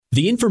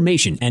The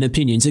information and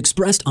opinions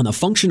expressed on the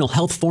Functional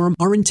Health Forum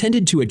are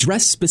intended to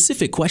address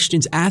specific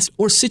questions asked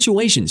or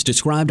situations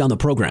described on the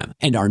program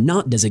and are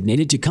not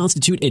designated to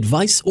constitute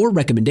advice or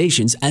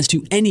recommendations as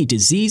to any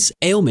disease,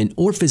 ailment,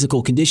 or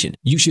physical condition.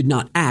 You should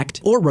not act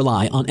or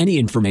rely on any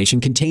information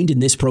contained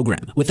in this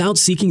program without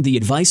seeking the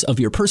advice of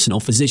your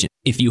personal physician.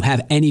 If you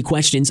have any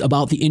questions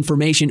about the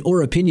information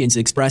or opinions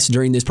expressed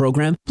during this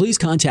program, please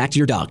contact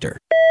your doctor.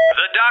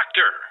 The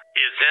doctor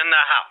is in the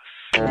house.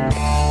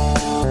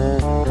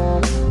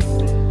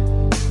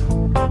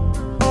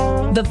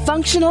 The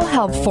Functional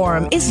Health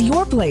Forum is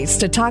your place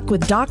to talk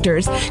with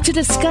doctors to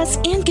discuss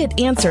and get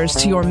answers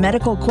to your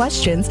medical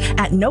questions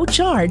at no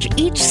charge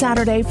each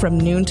Saturday from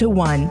noon to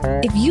 1.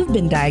 If you've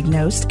been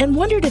diagnosed and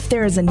wondered if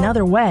there is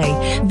another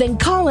way, then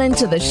call in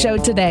to the show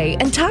today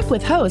and talk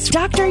with host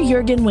Dr.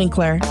 Jurgen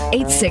Winkler,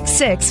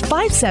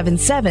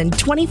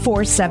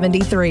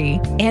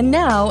 866-577-2473. And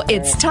now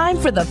it's time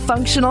for the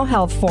Functional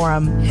Health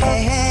Forum.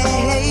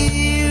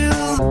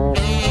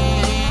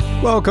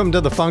 Welcome to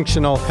the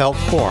Functional Health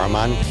Forum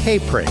on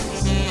K-Praise,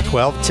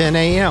 1210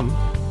 AM,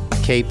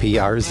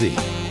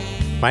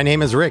 KPRZ. My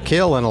name is Rick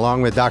Hill, and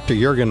along with Dr.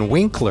 Jurgen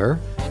Winkler,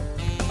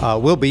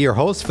 we'll be your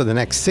host for the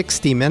next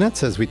 60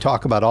 minutes as we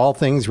talk about all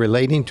things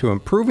relating to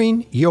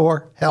improving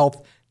your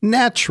health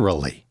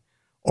naturally,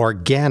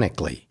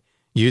 organically,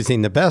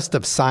 using the best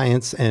of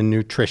science and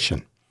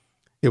nutrition.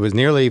 It was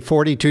nearly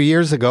 42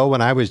 years ago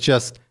when I was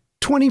just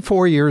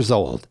 24 years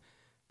old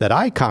that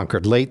I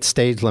conquered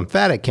late-stage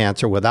lymphatic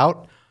cancer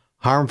without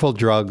harmful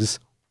drugs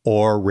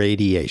or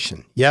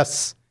radiation.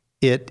 Yes,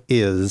 it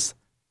is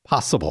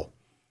possible.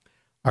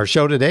 Our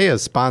show today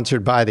is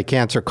sponsored by the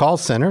Cancer Call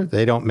Center.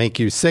 They don't make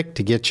you sick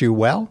to get you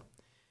well.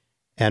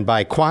 And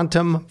by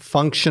Quantum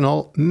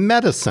Functional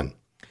Medicine.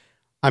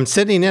 I'm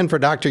sitting in for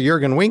Dr.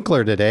 Jurgen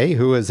Winkler today,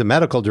 who is a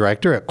medical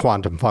director at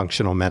Quantum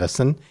Functional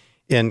Medicine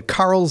in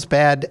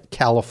Carlsbad,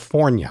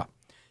 California.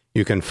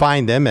 You can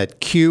find them at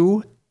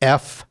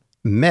QF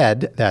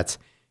Med. That's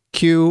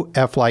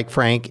QF like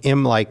Frank,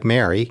 M like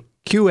Mary,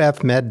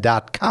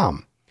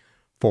 qfmed.com.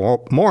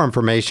 For more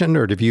information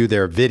or to view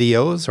their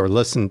videos or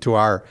listen to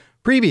our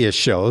previous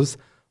shows,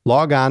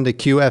 log on to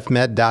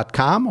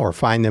qfmed.com or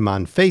find them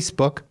on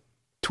Facebook,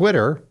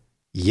 Twitter,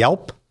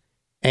 Yelp,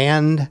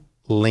 and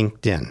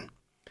LinkedIn.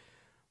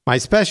 My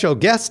special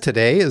guest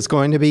today is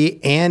going to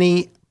be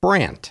Annie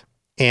Brandt.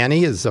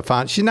 Annie is the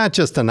founder. She's not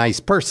just a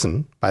nice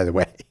person, by the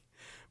way,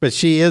 but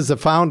she is the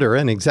founder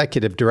and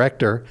executive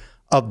director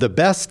of the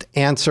Best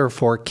Answer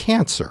for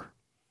Cancer,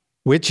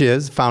 which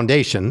is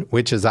Foundation,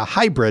 which is a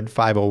hybrid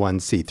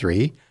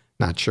 501c3.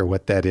 Not sure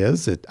what that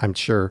is. I'm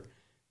sure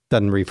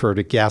doesn't refer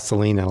to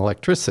gasoline and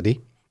electricity.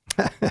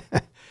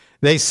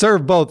 They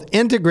serve both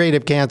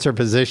integrative cancer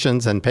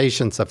physicians and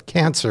patients of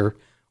cancer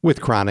with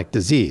chronic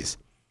disease.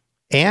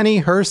 Annie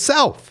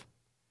herself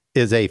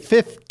is a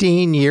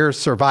 15-year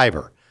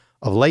survivor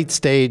of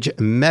late-stage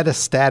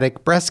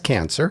metastatic breast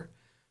cancer.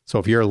 So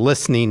if you're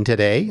listening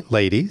today,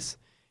 ladies,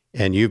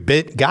 and you've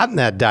gotten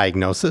that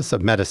diagnosis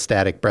of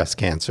metastatic breast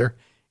cancer,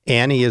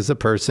 Annie is the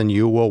person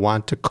you will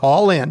want to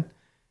call in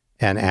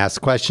and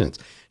ask questions.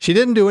 She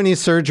didn't do any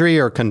surgery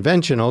or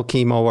conventional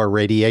chemo or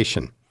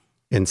radiation.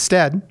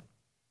 Instead,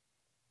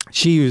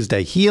 she used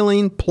a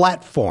healing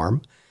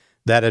platform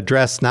that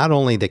addressed not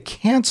only the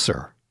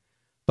cancer,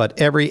 but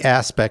every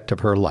aspect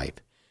of her life.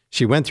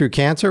 She went through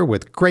cancer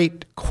with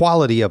great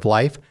quality of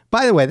life.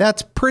 By the way,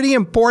 that's pretty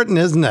important,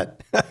 isn't it?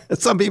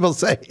 Some people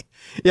say,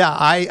 yeah,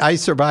 I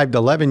survived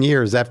 11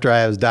 years after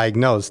I was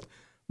diagnosed,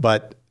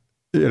 but,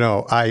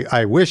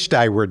 I wished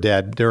I were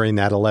dead during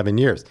that 11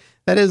 years.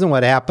 That isn't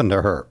what happened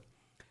to her.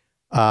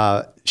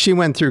 She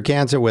went through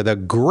cancer with a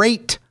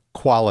great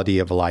quality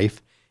of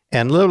life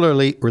and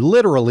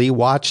literally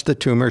watched the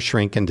tumor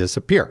shrink and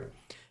disappear.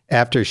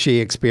 After she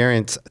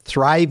experienced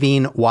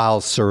thriving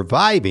while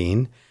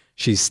surviving,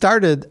 she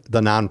started the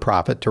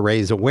nonprofit to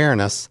raise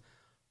awareness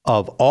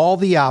of all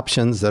the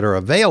options that are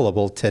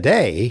available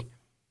today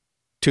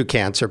to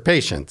cancer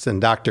patients.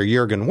 And Dr.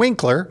 Jurgen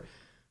Winkler,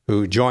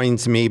 who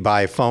joins me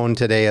by phone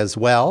today as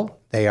well,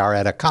 they are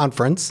at a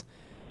conference.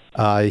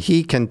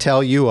 He can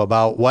tell you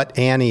about what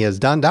Annie has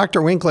done.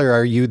 Dr. Winkler,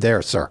 are you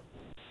there, sir?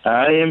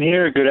 I am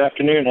here. Good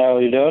afternoon. How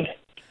are you doing?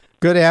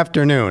 Good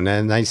afternoon,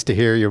 and nice to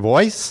hear your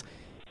voice.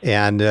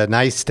 And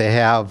nice to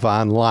have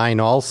online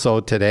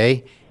also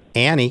today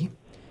Annie.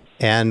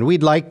 And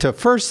we'd like to,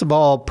 first of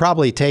all,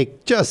 probably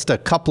take just a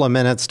couple of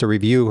minutes to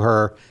review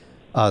her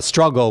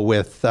struggle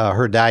with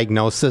her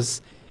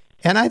diagnosis.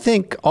 And I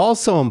think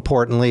also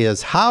importantly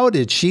is how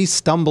did she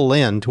stumble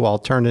into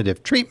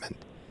alternative treatment?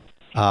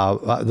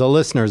 The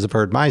listeners have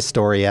heard my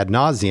story ad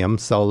nauseum,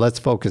 so let's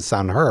focus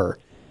on her.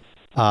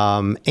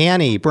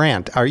 Annie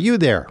Brandt, are you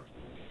there?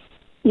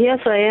 Yes,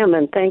 I am,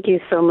 and thank you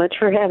so much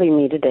for having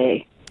me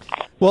today.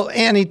 Well,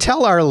 Annie,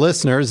 tell our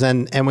listeners,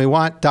 and we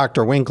want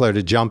Dr. Winkler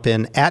to jump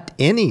in at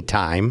any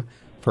time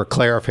for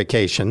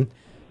clarification,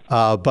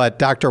 but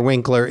Dr.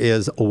 Winkler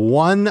is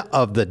one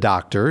of the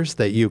doctors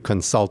that you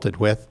consulted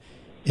with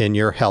in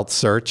your health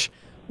search.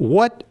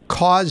 What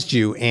caused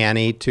you,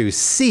 Annie, to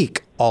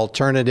seek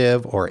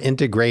alternative or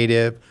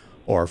integrative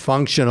or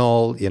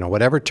functional,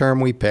 whatever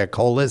term we pick,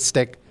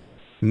 holistic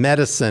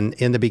medicine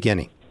in the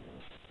beginning?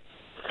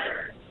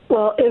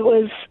 Well, it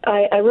was,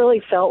 I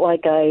really felt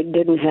like I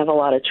didn't have a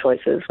lot of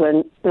choices.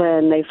 When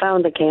they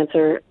found the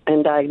cancer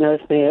and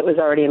diagnosed me, it was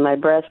already in my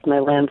breast, my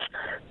lymph,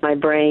 my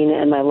brain,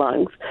 and my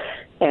lungs.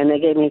 And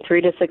they gave me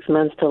 3 to 6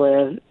 months to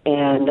live,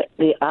 and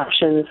the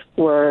options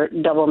were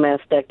double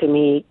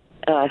mastectomy,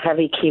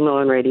 heavy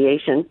chemo, and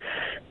radiation.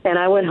 And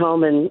I went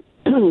home and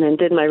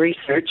did my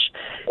research,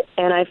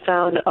 and I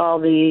found all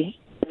the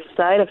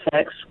side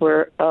effects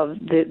of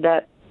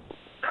that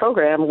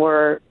program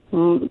were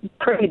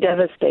pretty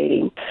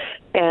devastating.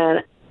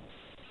 And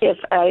if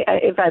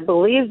I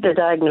believed the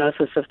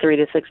diagnosis of 3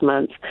 to 6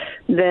 months,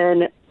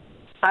 then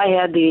I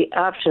had the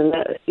option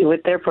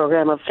with their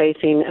program of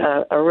facing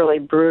a really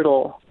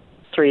brutal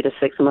 3 to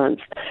 6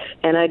 months.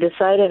 And I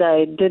decided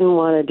I didn't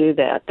want to do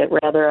that, that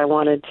rather I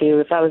wanted to,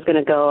 if I was going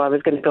to go, I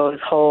was going to go as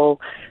whole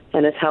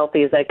and as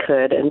healthy as I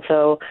could. And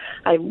so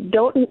I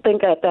don't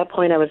think at that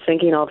point I was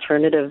thinking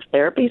alternative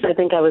therapies. I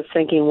think I was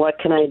thinking, what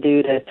can I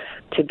do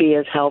to be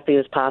as healthy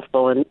as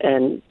possible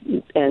and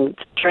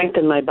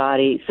strengthen my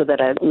body so that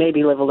I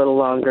maybe live a little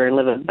longer and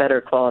live a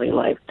better quality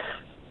life.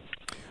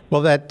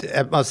 Well,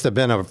 that must have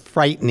been a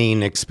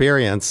frightening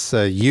experience.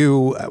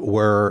 You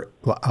were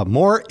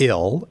more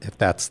ill, if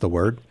that's the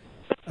word,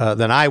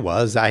 than I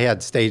was. I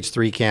had stage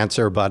 3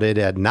 cancer, but it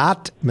had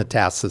not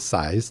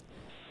metastasized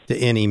to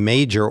any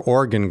major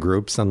organ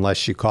groups,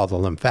 unless you call the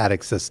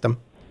lymphatic system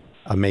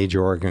a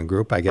major organ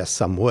group. I guess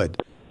some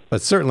would.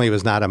 But certainly it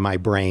was not in my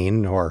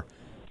brain or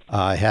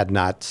had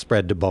not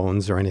spread to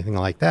bones or anything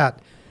like that.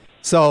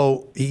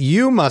 So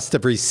you must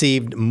have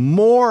received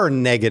more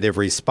negative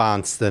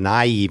response than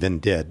I even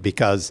did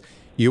because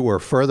you were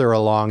further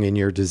along in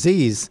your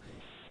disease.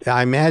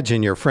 I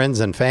imagine your friends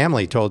and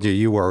family told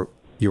you were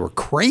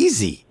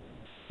crazy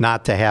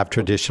not to have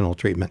traditional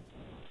treatment.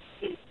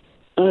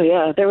 Oh,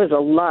 yeah. There was a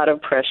lot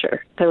of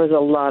pressure. There was a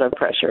lot of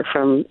pressure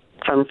from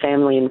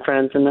family and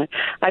friends. And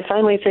I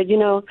finally said,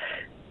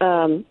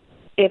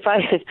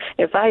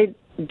 if I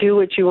do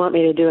what you want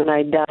me to do and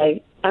I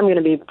die, I'm going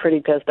to be pretty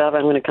pissed off.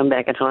 I'm going to come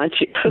back and haunt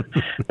you.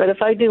 But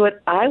if I do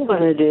what I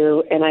want to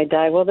do and I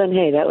die, well, then,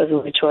 hey, that was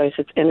my choice.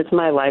 It's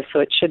my life, so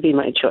it should be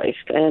my choice.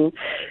 And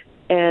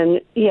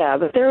yeah,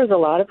 but there was a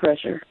lot of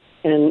pressure.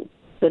 And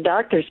the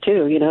doctors,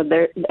 too,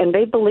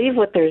 they believe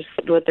what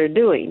they're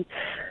doing.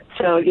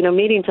 So,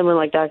 meeting someone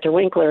like Dr.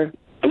 Winkler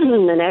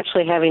and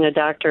actually having a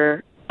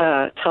doctor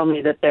tell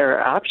me that there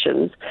are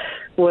options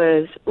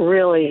was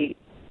really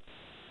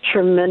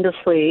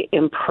tremendously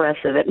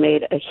impressive. It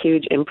made a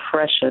huge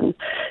impression,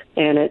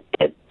 and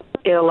it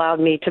allowed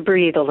me to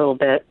breathe a little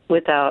bit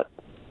without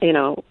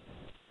that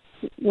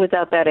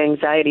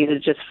anxiety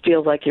that just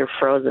feels like you're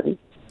frozen.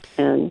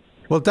 And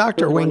well,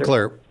 Dr.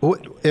 Winkler,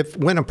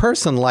 when a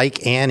person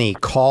like Annie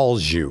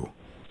calls you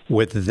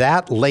with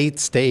that late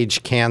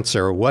stage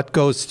cancer, what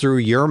goes through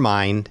your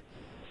mind,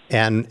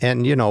 and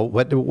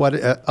what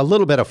a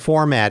little bit of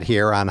format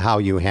here on how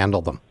you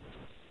handle them?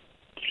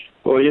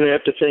 Well, you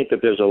have to think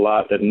that there's a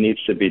lot that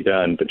needs to be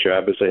done, but you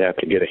obviously have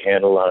to get a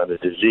handle on the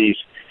disease.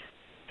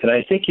 And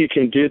I think you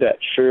can do that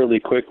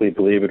fairly quickly,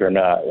 believe it or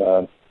not.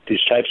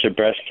 These types of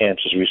breast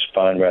cancers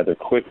respond rather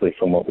quickly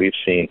from what we've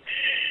seen.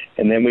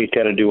 And then we've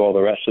got to do all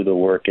the rest of the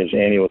work. As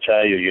Annie will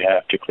tell you, you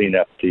have to clean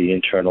up the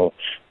internal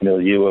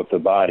milieu of the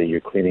body.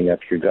 You're cleaning up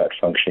your gut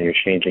function. You're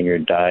changing your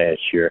diet.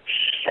 You're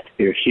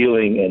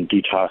healing and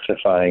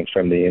detoxifying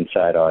from the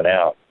inside on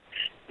out.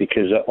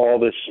 Because all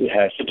this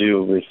has to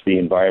do with the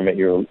environment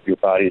your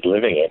body's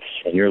living in,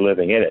 and you're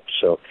living in it.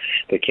 So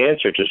the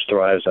cancer just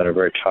thrives on a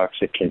very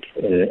toxic and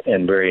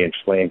very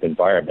inflamed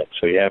environment.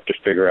 So you have to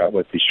figure out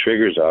what these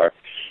triggers are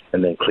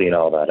and then clean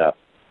all that up.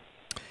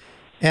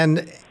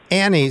 And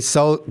Annie,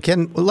 so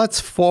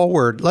let's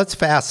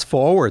fast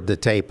forward the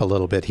tape a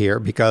little bit here,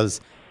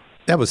 because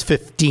that was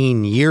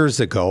 15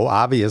 years ago.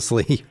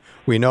 Obviously,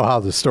 we know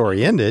how the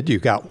story ended. You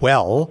got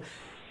well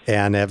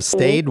and have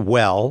stayed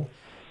well.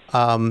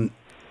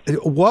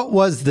 What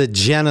was the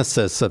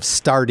genesis of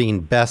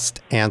starting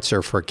Best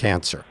Answer for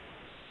Cancer?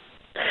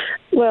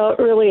 Well,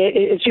 really,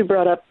 as you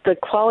brought up, the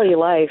quality of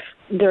life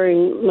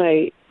during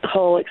my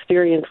whole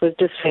experience was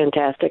just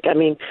fantastic. I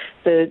mean,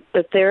 the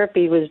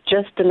therapy was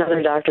just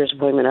another doctor's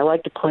appointment. I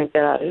like to point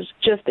that out. It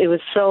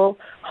was so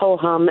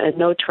ho-hum and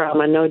no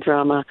trauma, no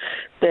drama,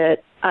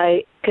 that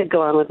I could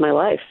go on with my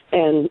life,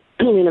 and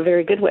in a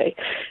very good way.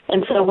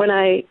 And so when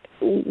I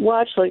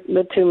watched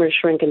the tumors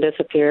shrink and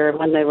disappear,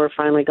 when they were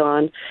finally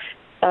gone,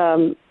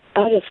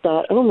 I just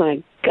thought, oh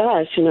my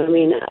gosh,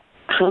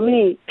 how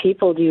many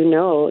people do you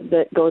know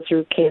that go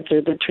through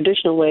cancer the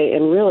traditional way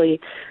and really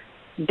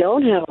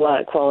don't have a lot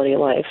of quality of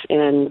life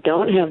and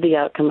don't have the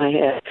outcome I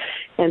had?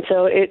 And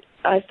so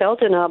I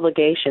felt an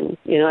obligation.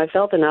 I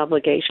felt an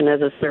obligation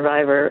as a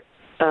survivor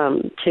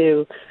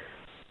to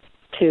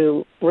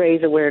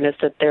raise awareness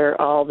that there are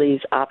all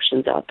these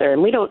options out there.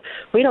 And we don't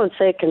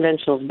say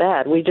conventional is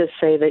bad. We just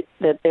say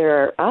that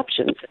there are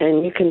options,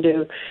 and you can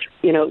do,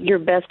 your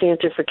best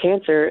answer for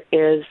cancer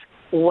is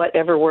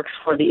whatever works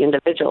for the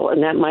individual.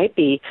 And that might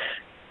be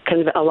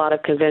a lot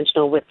of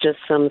conventional with just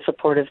some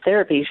supportive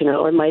therapies.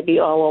 It might be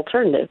all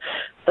alternative.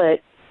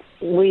 But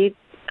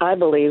I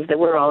believe that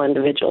we're all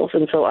individuals,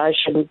 and so I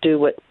shouldn't do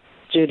what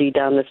Judy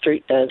down the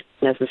street does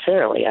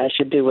necessarily. I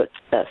should do what's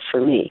best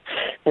for me.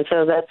 And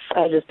so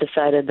I just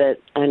decided that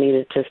I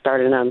needed to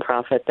start a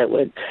nonprofit that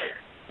would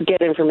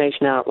get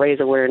information out, raise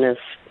awareness,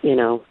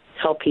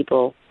 help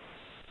people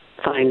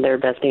find their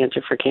best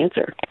answer for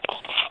cancer.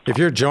 If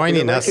you're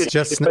joining us, Rick, so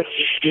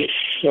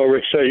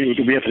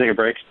we have to take a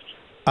break?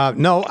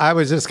 No, I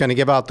was just going to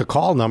give out the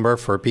call number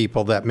for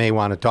people that may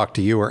want to talk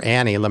to you or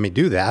Annie. Let me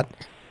do that.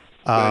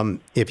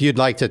 If you'd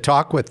like to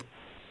talk with,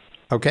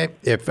 I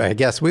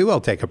guess we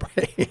will take a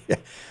break.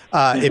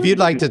 If you'd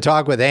like to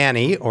talk with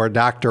Annie or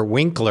Dr.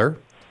 Winkler,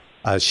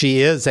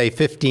 she is a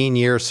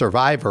 15-year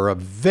survivor of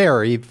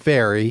very,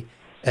 very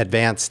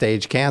advanced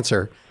stage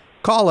cancer.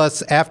 Call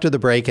us after the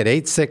break at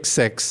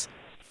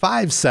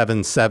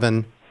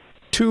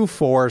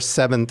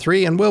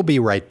 866-577-2473, and we'll be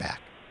right back.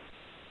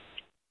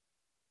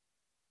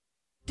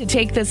 To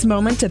take this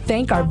moment to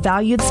thank our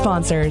valued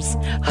sponsors.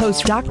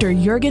 Host Dr.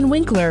 Jurgen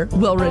Winkler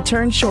will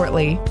return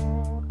shortly.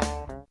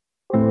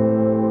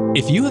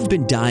 If you have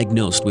been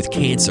diagnosed with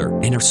cancer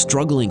and are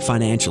struggling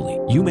financially,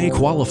 you may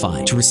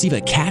qualify to receive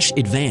a cash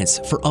advance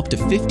for up to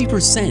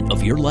 50%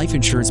 of your life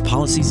insurance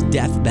policy's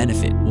death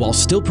benefit while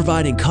still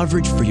providing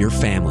coverage for your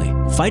family.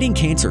 Fighting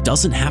cancer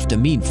doesn't have to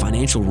mean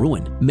financial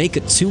ruin. Make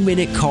a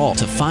 2-minute call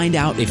to find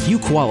out if you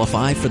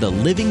qualify for the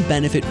Living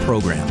Benefit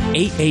Program,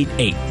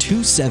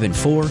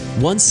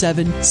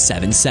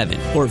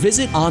 888-274-1777, or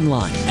visit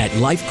online at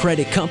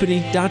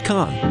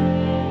lifecreditcompany.com.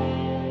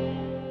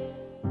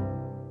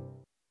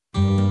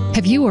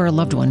 Have you or a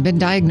loved one been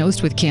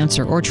diagnosed with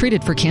cancer or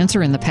treated for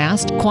cancer in the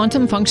past?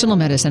 Quantum Functional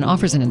Medicine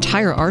offers an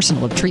entire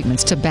arsenal of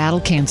treatments to battle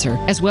cancer,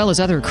 as well as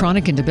other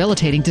chronic and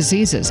debilitating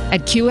diseases.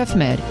 At QF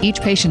Med,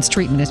 each patient's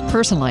treatment is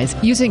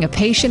personalized using a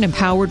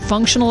patient-empowered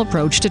functional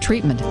approach to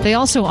treatment. They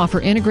also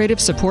offer integrative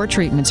support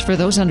treatments for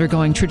those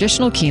undergoing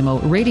traditional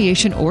chemo,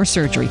 radiation, or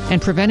surgery,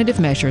 and preventative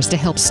measures to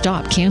help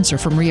stop cancer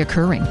from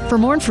reoccurring. For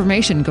more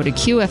information, go to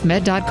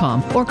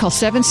qfmed.com or call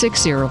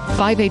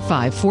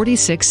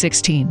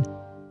 760-585-4616.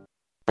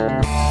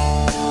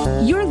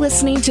 You're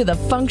listening to the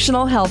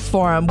Functional Health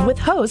Forum with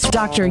host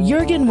Dr.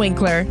 Jurgen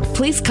Winkler.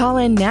 Please call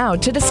in now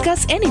to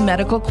discuss any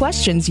medical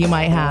questions you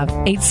might have.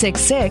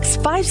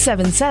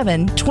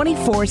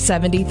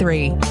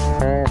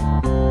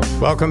 866-577-2473.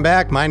 Welcome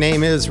back. My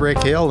name is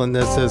Rick Hill, and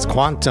this is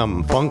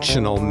Quantum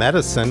Functional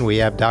Medicine. We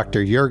have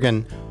Dr.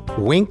 Jurgen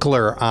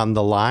Winkler on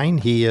the line.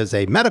 He is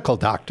a medical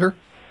doctor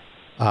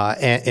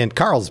in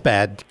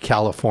Carlsbad,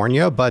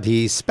 California, but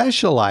he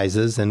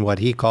specializes in what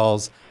he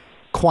calls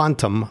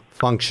quantum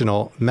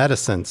functional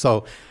medicine.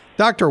 So,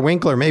 Dr.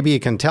 Winkler, maybe you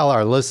can tell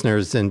our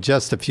listeners in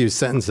just a few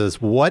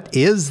sentences, what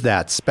is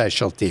that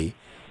specialty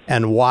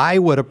and why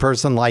would a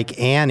person like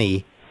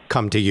Annie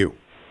come to you?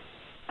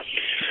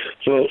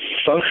 So,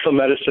 functional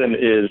medicine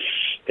is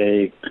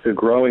a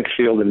growing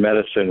field in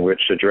medicine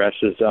which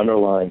addresses the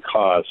underlying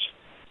cause.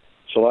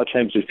 So a lot of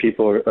times if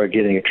people are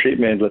getting a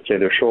treatment, let's say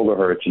their shoulder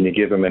hurts, and you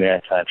give them an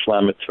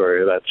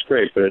anti-inflammatory, that's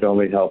great, but it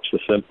only helps the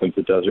symptoms.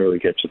 It doesn't really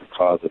get to the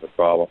cause of the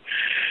problem.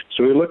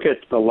 So we look at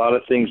a lot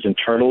of things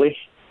internally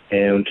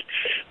and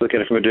look at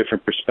it from a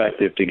different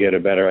perspective to get a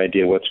better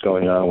idea what's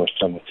going on with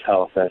someone's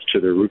health as to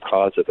the root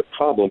cause of the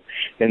problem.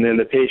 And then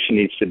the patient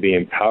needs to be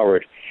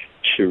empowered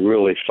to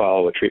really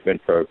follow a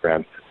treatment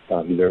program.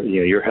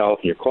 Your health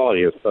and your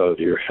quality of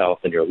your health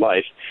and your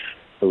life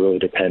are really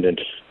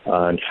dependent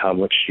on how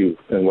much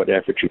and what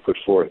effort you put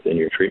forth in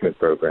your treatment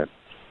program.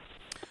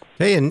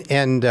 Hey,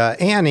 and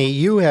Annie,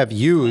 you have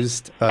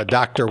used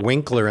Dr.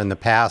 Winkler in the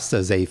past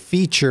as a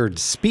featured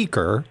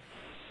speaker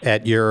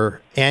at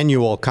your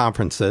annual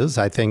conferences.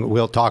 I think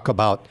we'll talk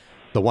about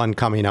the one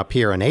coming up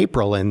here in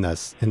April in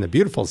the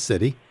beautiful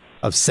city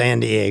of San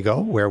Diego,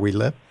 where we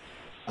live.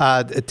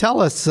 Tell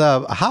us,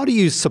 how do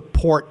you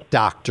support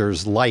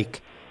doctors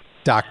like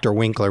Dr.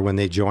 Winkler when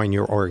they join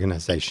your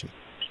organization?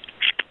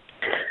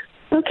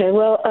 Okay,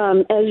 well,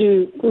 as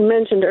you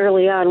mentioned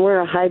early on, we're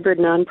a hybrid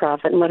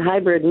nonprofit, and what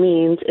hybrid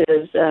means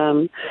is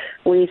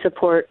we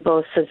support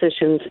both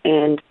physicians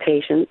and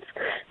patients,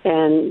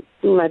 and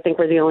I think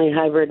we're the only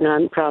hybrid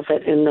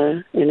nonprofit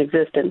in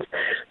existence.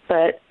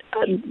 But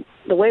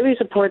the way we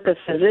support the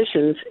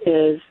physicians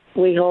is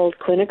we hold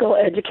clinical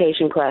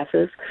education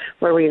classes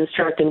where we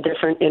instruct in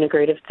different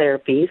integrative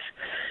therapies.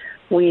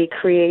 We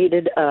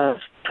created a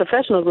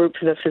professional group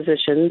for the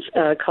physicians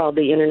called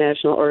the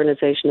International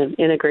Organization of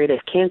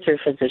Integrative Cancer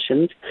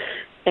Physicians,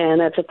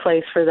 and that's a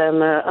place for them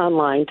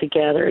online to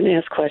gather and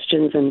ask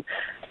questions and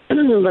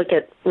look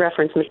at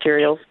reference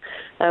materials.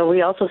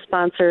 We also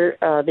sponsor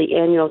the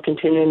annual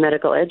continuing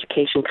medical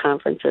education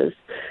conferences,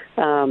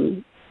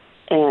 and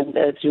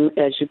as you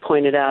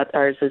pointed out,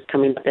 ours is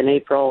coming up in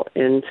April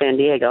in San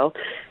Diego.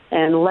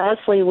 And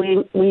lastly,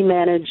 we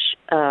manage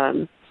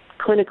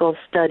clinical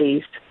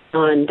studies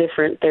on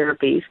different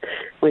therapies.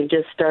 We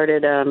just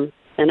started an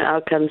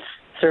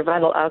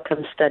survival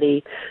outcome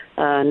study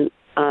on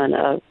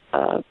a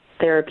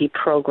therapy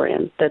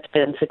program that's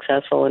been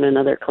successful in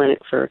another clinic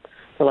for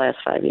the last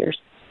 5 years.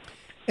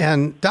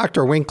 And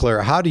Dr.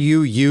 Winkler, how do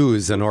you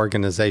use an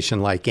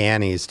organization like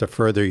Annie's to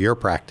further your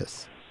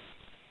practice?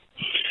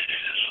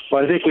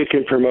 Well, I think we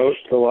can promote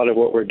a lot of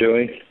what we're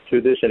doing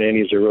through this, and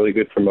Annie's a really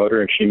good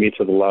promoter, and she meets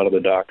with a lot of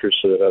the doctors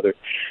so that other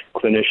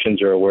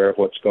clinicians are aware of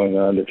what's going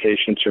on. The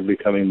patients are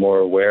becoming more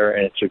aware,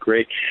 and it's a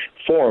great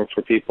forum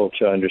for people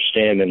to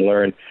understand and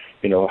learn,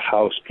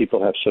 how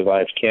people have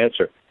survived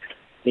cancer.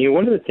 And,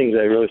 one of the things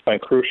I really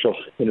find crucial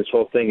in this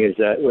whole thing is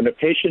that when a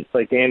patient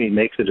like Annie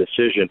makes a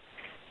decision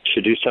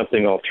to do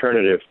something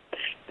alternative,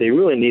 they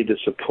really need the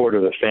support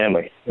of the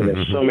family. And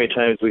there's so many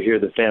times we hear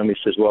the family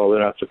says, well, they're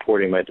not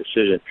supporting my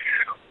decision.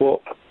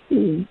 Well,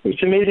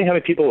 it's amazing how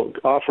many people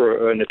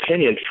offer an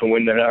opinion from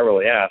when they're not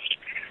really asked.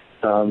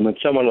 When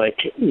someone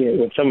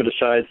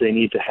decides they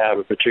need to have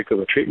a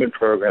particular treatment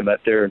program that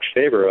they're in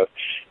favor of,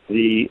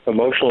 the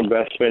emotional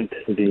investment,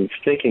 the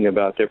thinking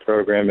about their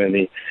program, and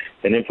the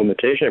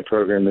implementation of the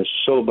program is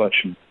so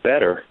much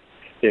better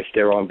if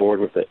they're on board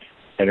with it.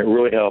 And it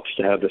really helps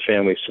to have the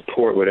family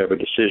support whatever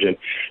decision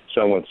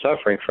someone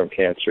suffering from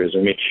cancer is. I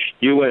mean,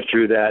 you went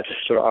through that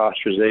sort of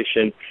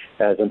ostracization,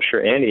 as I'm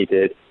sure Annie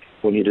did,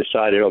 when you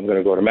decided, I'm going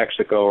to go to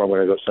Mexico or I'm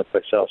going to go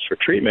someplace else for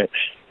treatment.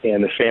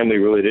 And the family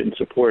really didn't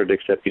support it,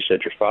 except you said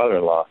your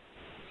father-in-law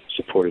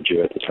supported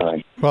you at the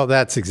time. Well,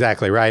 that's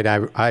exactly right.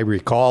 I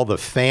recall the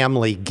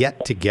family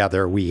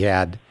get-together we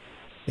had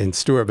in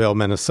Stewartville,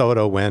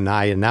 Minnesota, when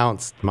I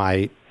announced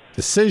my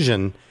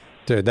decision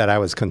that I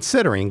was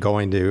considering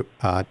going to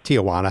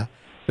Tijuana.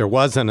 There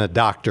wasn't a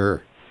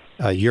Dr.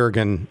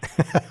 Jurgen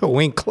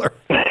Winkler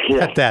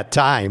at that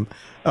time.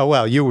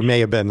 Well, you may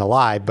have been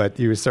alive, but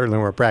you certainly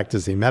were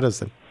practicing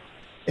medicine.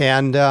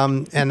 And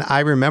I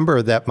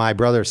remember that my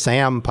brother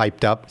Sam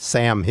piped up,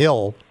 Sam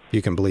Hill,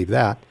 you can believe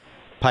that,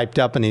 piped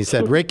up and he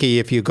said, Ricky,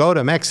 if you go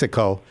to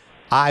Mexico,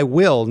 I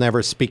will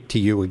never speak to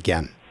you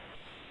again.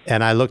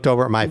 And I looked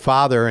over at my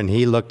father and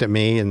he looked at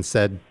me and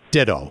said,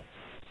 ditto.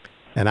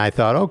 And I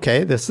thought,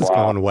 okay, this is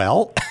going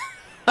well.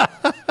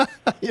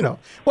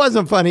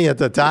 Wasn't funny at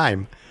the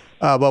time.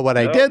 But what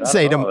I did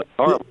say to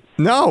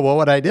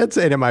what I did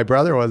say to my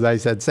brother was, I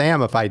said,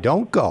 Sam, if I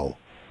don't go,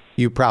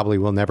 you probably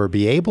will never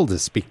be able to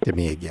speak to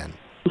me again.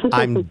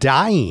 I'm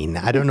dying.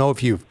 I don't know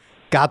if you've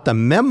got the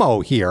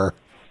memo here.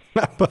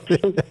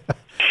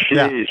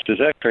 Jeez, is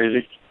that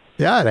crazy?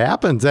 Yeah, it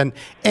happens. And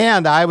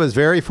I was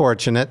very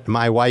fortunate.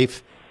 My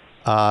wife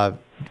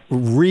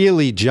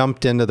really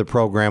jumped into the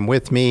program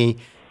with me,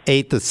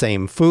 ate the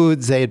same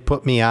foods they had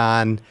put me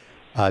on,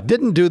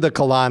 didn't do the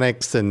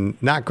colonics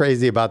and not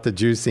crazy about the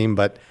juicing,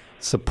 but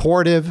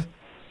supportive,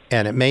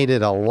 and it made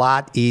it a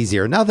lot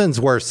easier. Nothing's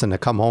worse than to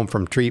come home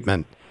from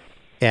treatment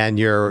and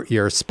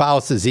your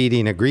spouse is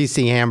eating a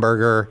greasy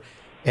hamburger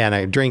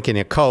and drinking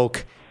a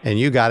Coke, and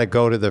you got to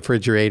go to the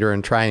refrigerator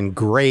and try and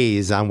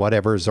graze on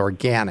whatever's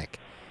organic.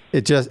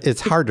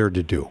 It's harder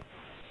to do.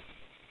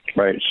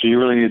 Right. So you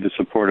really need the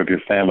support of your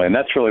family, and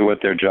that's really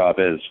what their job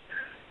is,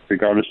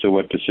 regardless of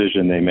what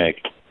decision they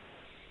make.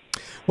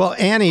 Well,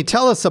 Annie,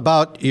 tell us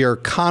about your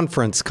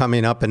conference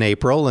coming up in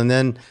April, and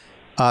then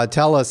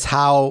tell us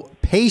how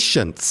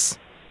patients,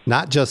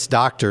 not just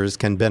doctors,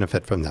 can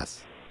benefit from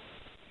this.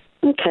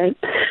 Okay.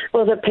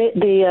 Well, the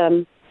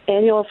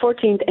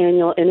 14th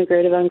Annual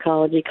Integrative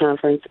Oncology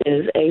Conference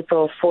is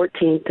April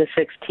 14th to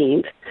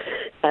 16th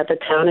at the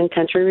Town and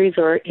Country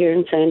Resort here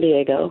in San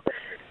Diego.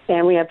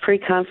 And we have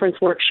pre-conference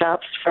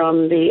workshops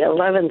from the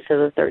 11th to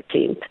the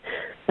 13th.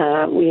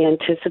 We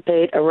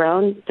anticipate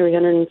around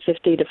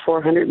 350 to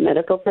 400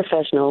 medical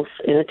professionals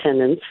in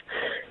attendance.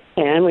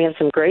 And we have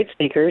some great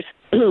speakers,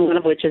 one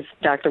of which is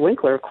Dr.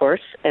 Winkler, of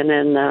course, and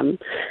then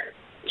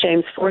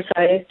James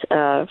Forsythe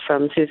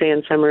from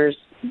Suzanne Summers'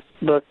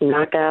 book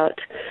Knockout,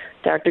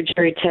 Dr.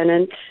 Jerry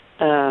Tennant,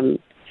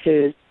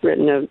 who's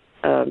written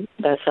a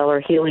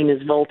bestseller, Healing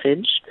is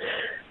Voltage,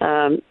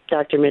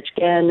 Dr. Mitch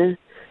Genn,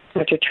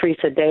 Dr.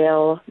 Teresa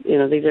Dale.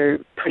 These are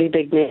pretty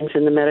big names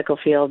in the medical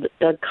field,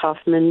 Doug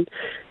Kaufman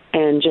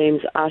and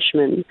James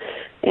Oshman.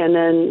 And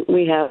then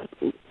we have,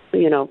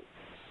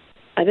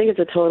 I think it's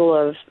a total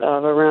of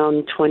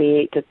around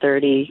 28 to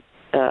 30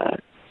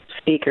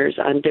 speakers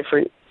on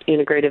different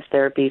integrative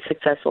therapies,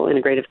 successful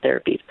integrative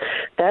therapies.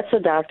 That's a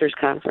doctor's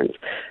conference.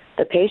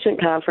 The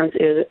patient conference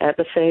is at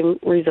the same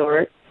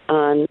resort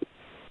on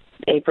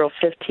April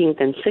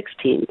 15th and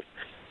 16th.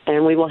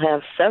 And we will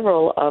have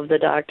several of the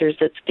doctors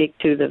that speak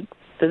to the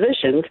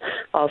physicians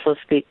also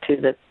speak to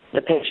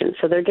the patients.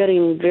 So they're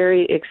getting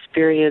very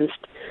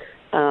experienced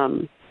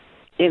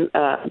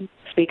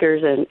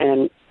speakers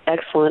and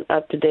excellent,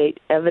 up-to-date,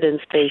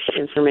 evidence-based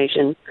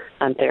information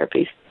on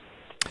therapies.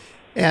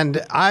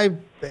 And I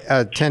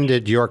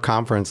attended your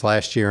conference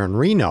last year in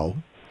Reno,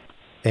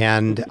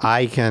 and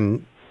I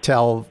can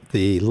tell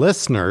the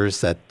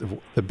listeners that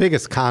the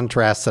biggest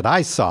contrast that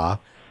I saw,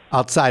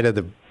 outside of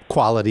the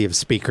quality of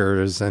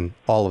speakers and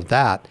all of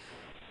that,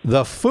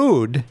 the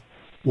food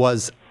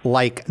was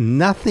like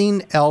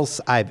nothing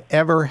else I've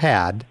ever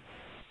had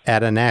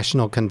at a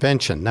national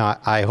convention.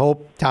 Now, I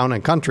hope Town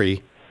and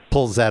Country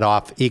pulls that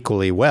off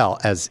equally well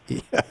as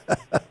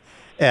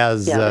yeah,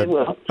 they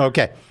will.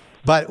 Okay.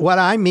 But what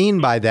I mean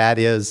by that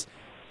is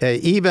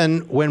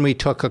even when we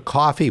took a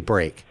coffee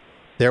break,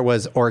 there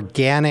was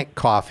organic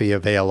coffee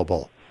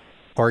available,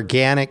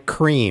 organic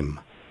cream,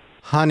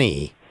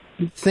 honey,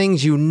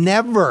 things you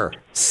never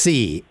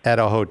see at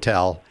a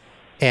hotel.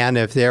 And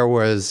if there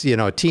was,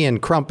 tea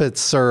and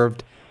crumpets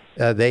served,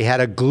 they had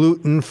a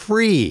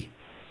gluten-free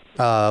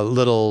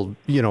little,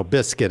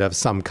 biscuit of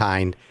some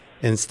kind,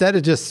 instead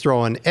of just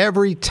throwing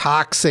every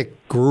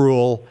toxic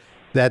gruel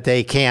that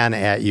they can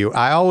at you.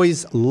 I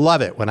always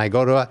love it when I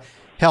go to a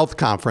health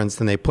conference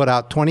and they put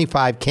out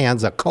 25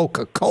 cans of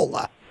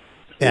Coca-Cola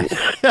and,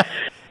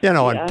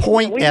 and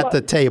point at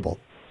the table.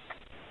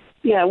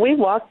 Yeah, we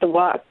walk the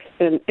walk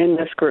in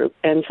this group,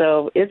 and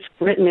so it's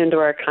written into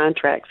our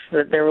contracts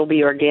that there will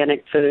be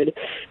organic food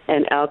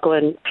and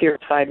alkaline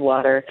purified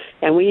water,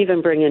 and we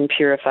even bring in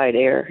purified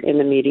air in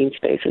the meeting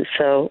spaces.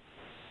 So,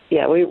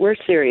 yeah, we're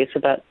serious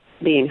about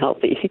being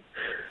healthy.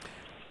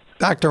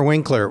 Dr.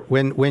 Winkler,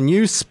 when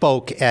you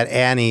spoke at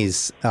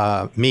Annie's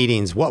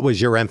meetings, what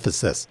was your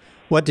emphasis?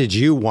 What did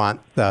you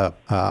want the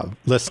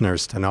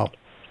listeners to know?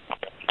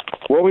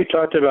 What we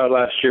talked about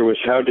last year was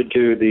how to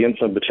do the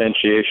insulin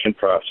potentiation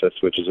process,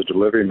 which is a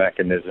delivery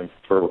mechanism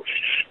for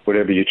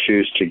whatever you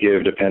choose to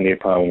give, depending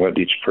upon what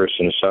each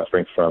person is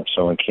suffering from.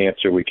 So in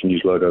cancer, we can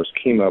use low-dose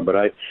chemo, but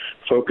I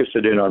focused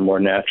it in on more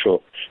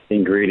natural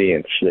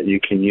ingredients that you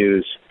can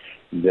use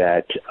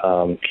that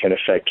can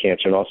affect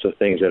cancer, and also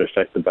things that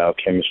affect the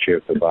biochemistry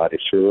of the body.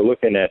 So we were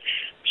looking at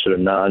sort of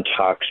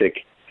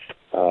non-toxic,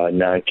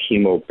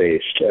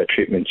 non-chemo-based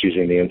treatments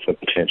using the insulin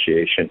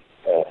potentiation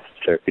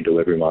therapy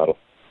delivery model.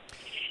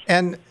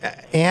 And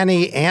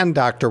Annie and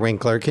Dr.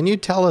 Winkler, can you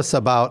tell us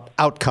about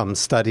outcome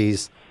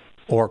studies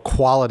or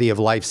quality of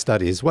life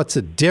studies? What's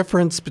the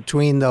difference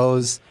between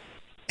those,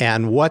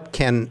 and what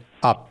can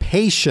a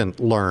patient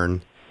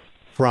learn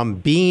from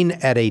being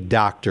at a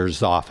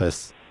doctor's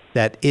office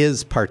that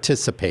is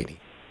participating?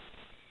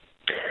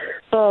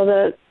 Well,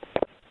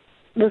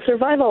 the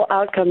survival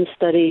outcome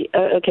study,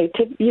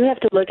 you have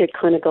to look at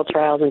clinical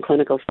trials and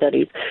clinical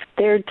studies.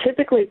 They're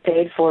typically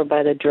paid for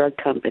by the drug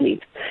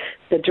companies.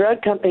 The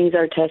drug companies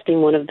are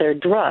testing one of their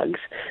drugs.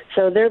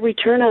 So their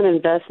return on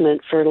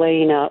investment for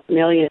laying out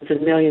millions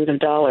and millions of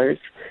dollars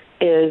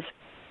is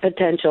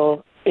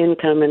potential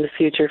income in the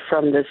future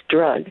from this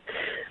drug.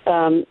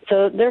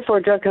 So therefore,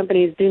 drug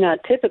companies do not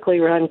typically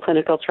run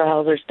clinical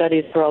trials or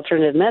studies for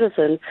alternative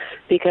medicine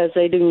because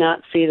they do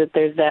not see that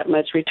there's that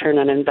much return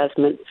on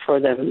investment for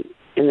them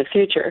in the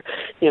future.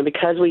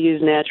 Because we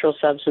use natural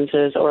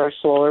substances or a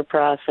slower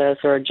process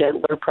or a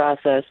gentler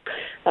process,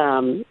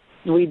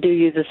 we do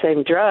use the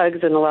same drugs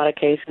in a lot of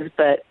cases,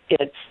 but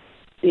it's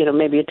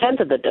maybe a tenth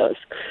of the dose,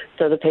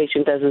 so the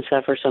patient doesn't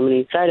suffer so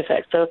many side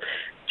effects. So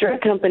drug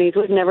companies,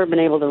 we've never been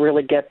able to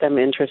really get them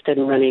interested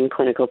in running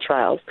clinical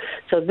trials.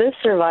 So this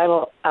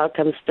survival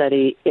outcome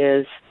study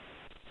is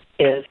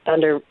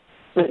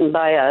underwritten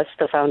by us,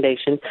 the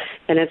foundation,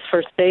 and it's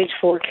for stage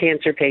 4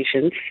 cancer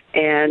patients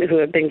and who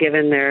have been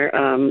given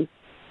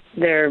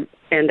their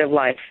end of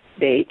life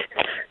date.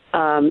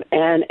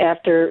 And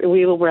after,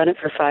 we will run it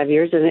for 5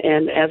 years,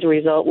 and as a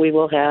result, we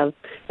will have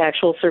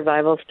actual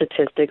survival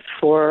statistics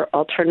for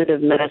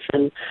alternative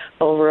medicine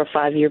over a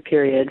 5-year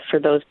period for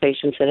those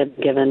patients that have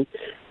been given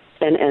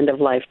an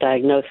end-of-life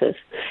diagnosis.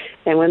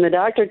 And when the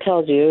doctor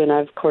tells you, and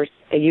of course,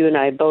 you and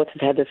I both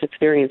have had this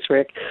experience,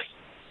 Rick,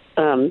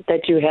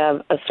 that you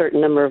have a certain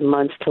number of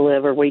months to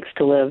live or weeks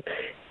to live,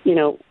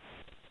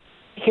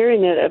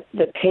 hearing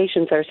that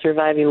patients are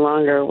surviving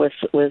longer with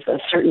a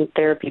certain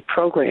therapy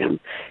program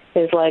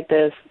is like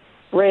this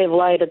ray of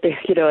light at the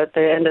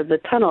end of the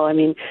tunnel. I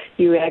mean,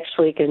 you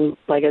actually can,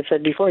 like I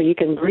said before, you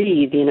can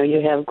breathe.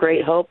 You have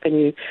great hope,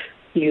 and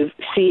you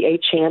see a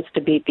chance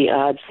to beat the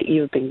odds that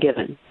you've been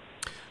given.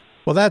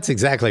 Well, that's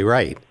exactly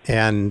right.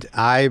 And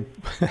I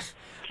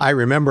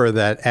remember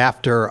that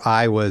after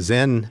I was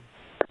in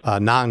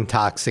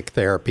non-toxic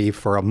therapy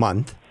for a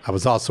month, I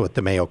was also at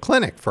the Mayo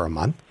Clinic for a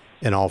month,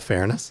 in all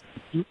fairness.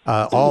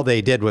 All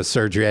they did was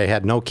surgery. I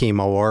had no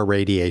chemo or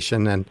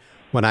radiation. And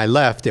when I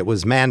left, it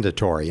was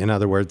mandatory. In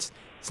other words,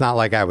 it's not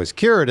like I was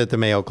cured at the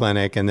Mayo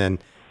Clinic and then,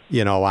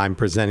 I'm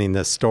presenting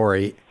this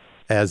story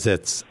as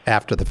it's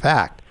after the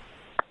fact.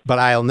 But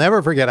I'll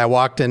never forget, I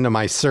walked into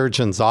my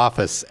surgeon's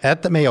office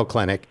at the Mayo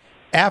Clinic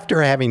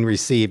after having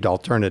received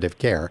alternative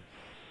care.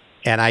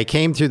 And I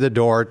came through the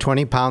door,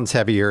 20 pounds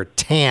heavier,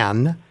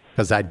 tan,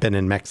 because I'd been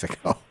in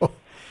Mexico.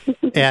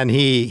 And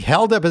he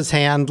held up his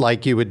hand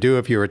like you would do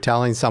if you were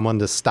telling someone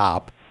to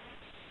stop.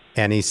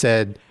 And he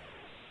said,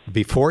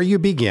 before you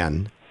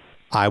begin,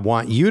 I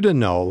want you to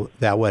know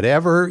that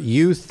whatever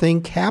you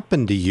think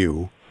happened to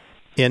you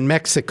in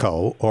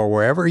Mexico or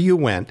wherever you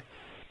went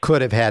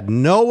could have had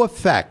no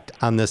effect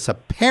on this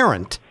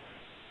apparent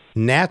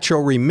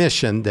natural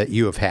remission that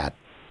you have had.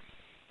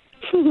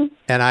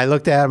 And I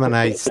looked at him and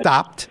I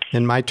stopped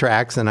in my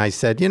tracks and I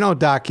said,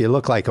 Doc, you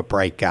look like a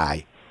bright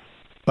guy,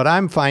 but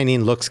I'm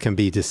finding looks can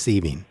be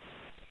deceiving.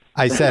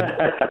 I said,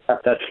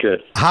 that's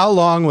good. How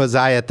long was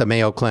I at the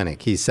Mayo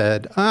Clinic? He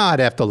said, I'd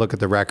have to look at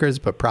the records,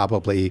 but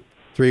probably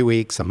 3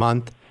 weeks, a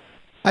month.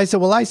 I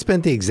said, well, I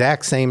spent the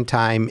exact same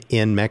time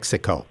in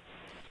Mexico.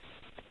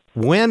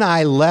 When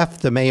I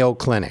left the Mayo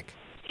Clinic,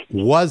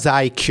 was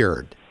I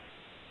cured?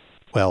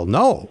 Well,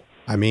 no.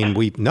 I mean,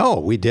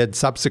 we did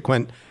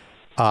subsequent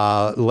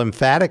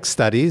lymphatic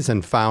studies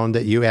and found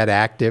that you had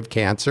active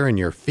cancer in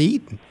your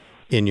feet,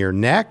 in your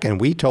neck, and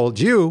we told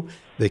you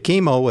the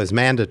chemo was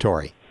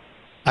mandatory.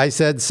 I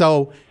said,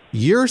 so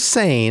you're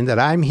saying that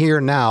I'm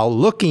here now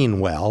looking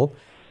well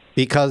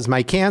because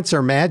my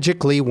cancer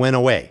magically went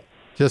away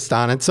just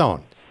on its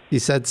own. He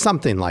said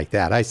something like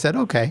that. I said,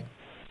 okay,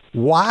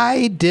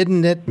 why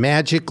didn't it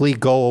magically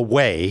go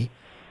away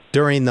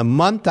during the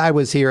month I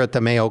was here at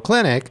the Mayo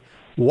Clinic?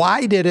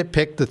 Why did it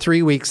pick the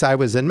 3 weeks I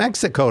was in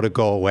Mexico to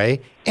go away?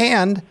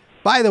 And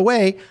by the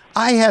way,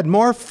 I had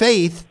more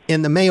faith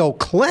in the Mayo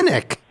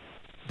Clinic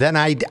than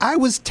I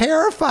was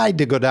terrified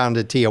to go down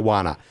to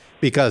Tijuana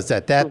because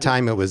at that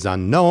time it was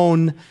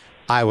unknown.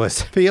 I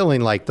was feeling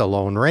like the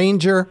Lone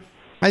Ranger.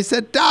 I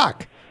said,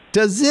 Doc,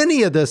 does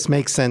any of this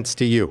make sense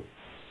to you?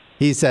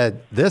 He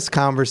said, this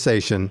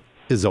conversation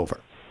is over.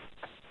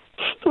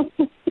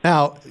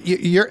 Now,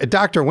 you're,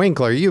 Dr.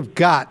 Winkler, you've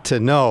got to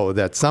know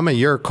that some of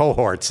your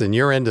cohorts in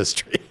your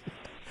industry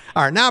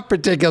are not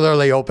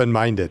particularly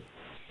open-minded.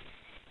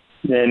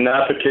 And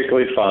not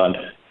particularly fond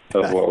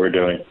of what we're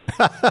doing.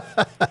 Yeah,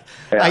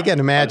 I can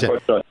imagine.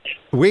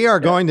 We are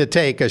going to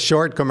take a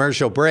short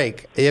commercial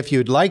break. If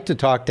you'd like to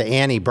talk to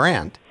Annie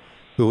Brandt,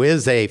 who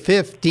is a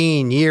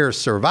 15-year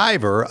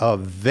survivor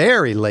of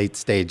very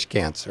late-stage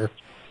cancer,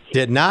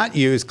 did not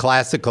use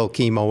classical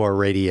chemo or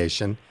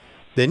radiation,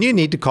 then you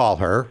need to call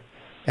her.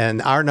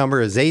 And our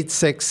number is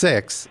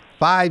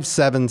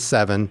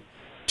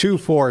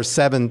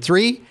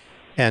 866-577-2473,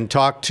 and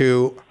talk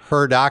to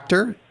her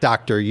doctor,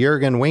 Dr.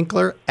 Jurgen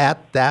Winkler,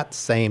 at that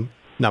same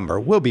number.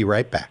 We'll be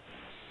right back.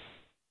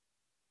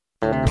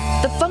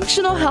 The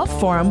Functional Health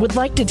Forum would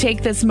like to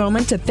take this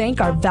moment to thank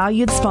our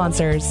valued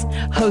sponsors.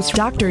 Host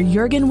Dr.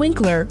 Jurgen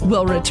Winkler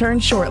will return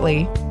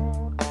shortly.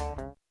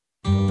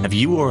 Have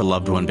you or a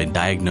loved one been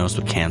diagnosed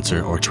with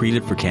cancer or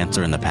treated for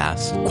cancer in the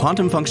past?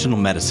 Quantum Functional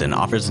Medicine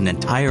offers an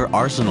entire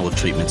arsenal of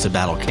treatments to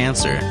battle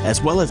cancer,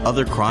 as well as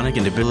other chronic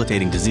and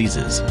debilitating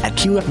diseases. At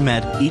QF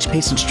Med, each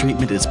patient's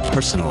treatment is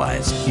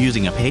personalized,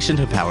 using a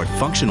patient-empowered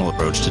functional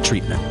approach to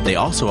treatment. They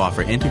also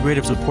offer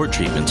integrative support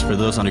treatments for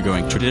those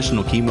undergoing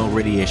traditional chemo,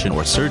 radiation,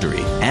 or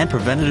surgery, and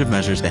preventative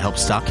measures to help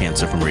stop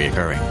cancer from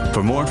reoccurring.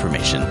 For more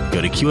information,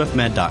 go to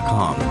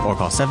qfmed.com or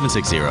call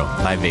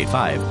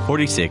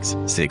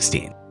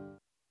 760-585-4616.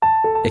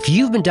 If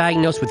you've been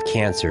diagnosed with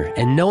cancer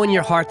and know in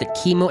your heart that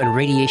chemo and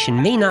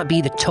radiation may not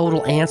be the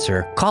total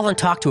answer, call and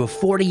talk to a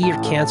 40-year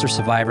cancer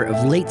survivor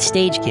of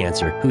late-stage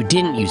cancer who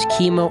didn't use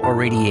chemo or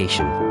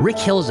radiation. Rick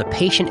Hill is a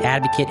patient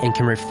advocate and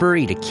can refer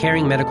you to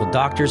caring medical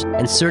doctors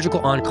and surgical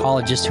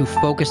oncologists who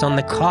focus on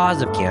the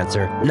cause of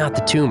cancer, not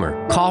the tumor.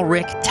 Call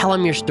Rick, tell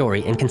him your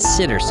story, and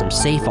consider some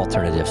safe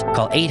alternatives.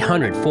 Call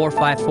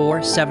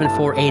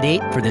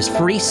 800-454-7488 for this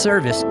free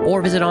service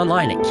or visit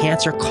online at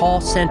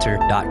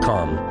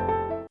cancercallcenter.com.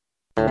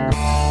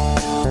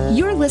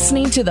 You're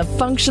listening to the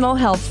Functional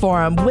Health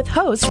Forum with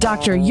host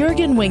Dr.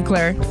 Jurgen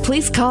Winkler.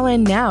 Please call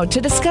in now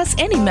to discuss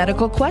any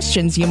medical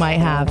questions you might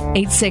have.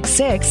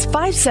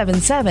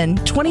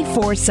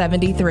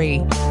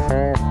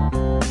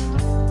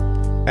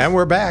 866-577-2473. And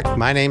we're back.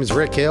 My name is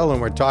Rick Hill,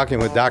 and we're talking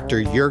with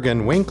Dr.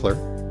 Jurgen Winkler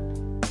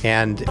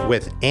and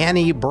with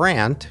Annie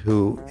Brandt,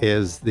 who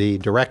is the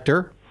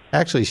director.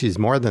 Actually, she's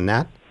more than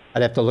that.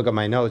 I'd have to look at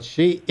my notes.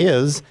 She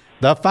is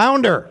the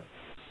founder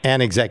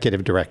and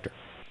executive director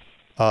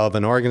of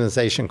an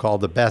organization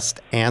called the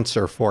Best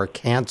Answer for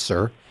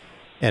Cancer.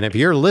 And if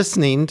you're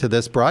listening to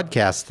this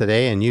broadcast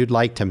today and you'd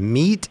like to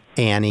meet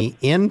Annie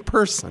in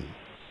person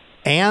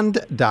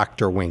and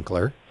Dr.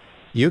 Winkler,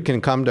 you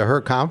can come to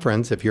her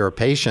conference if you're a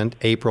patient,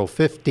 April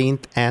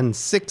 15th and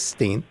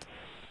 16th.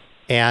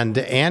 And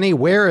Annie,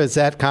 where is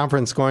that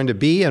conference going to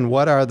be, and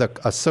what are the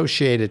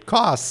associated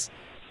costs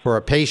for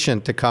a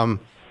patient to come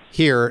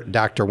hear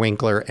Dr.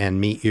 Winkler and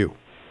meet you?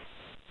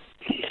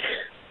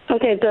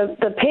 Okay,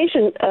 the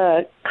patient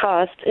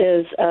cost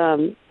is,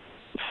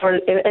 for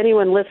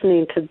anyone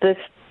listening to this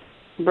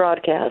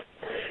broadcast,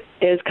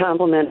 is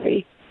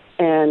complimentary.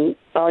 And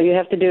all you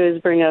have to do is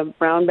bring a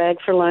brown bag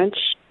for lunch.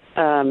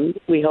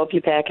 We hope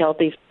you pack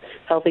healthy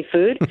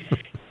food.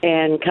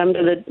 And come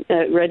to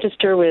the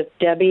register with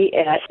Debbie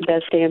at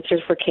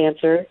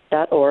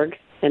bestanswerforcancer.org.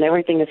 And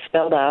everything is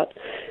spelled out.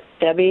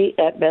 Debbie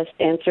at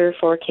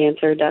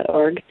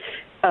bestanswerforcancer.org.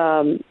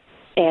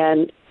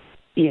 And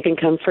you can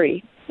come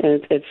free.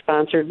 And it's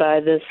sponsored by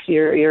this.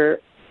 Your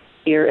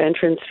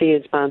entrance fee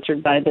is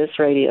sponsored by this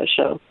radio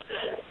show.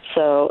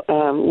 So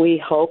we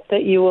hope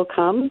that you will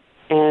come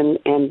and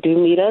do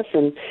meet us.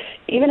 And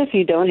even if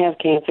you don't have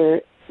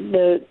cancer,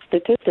 the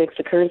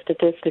current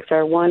statistics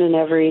are 1 in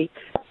every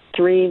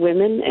 3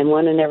 women and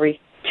 1 in every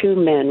 2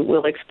 men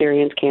will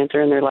experience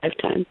cancer in their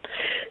lifetime.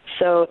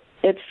 So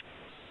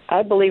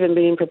I believe in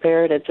being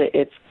prepared.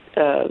 It's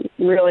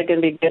really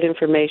going to be good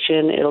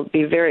information. It'll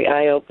be very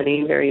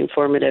eye-opening, very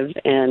informative,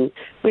 and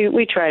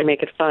we try and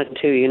make it fun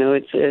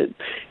too. It's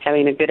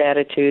having a good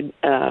attitude.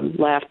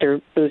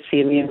 Laughter boosts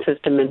the immune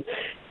system,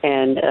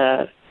 and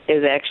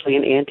is actually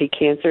an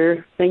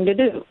anti-cancer thing to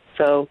do.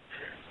 So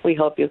we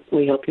hope you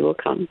will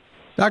come.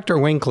 Dr.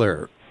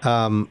 Winkler,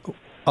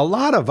 a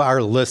lot of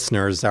our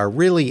listeners are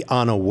really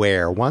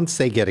unaware. Once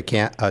they get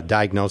a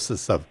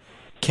diagnosis of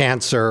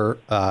cancer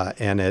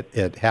and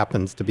it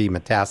happens to be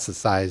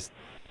metastasized,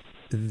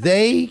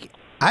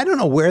 I don't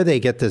know where they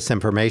get this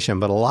information,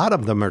 but a lot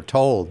of them are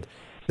told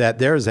that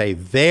there's a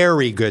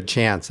very good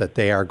chance that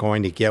they are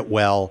going to get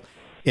well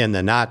in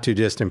the not too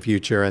distant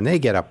future, and they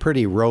get a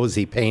pretty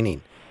rosy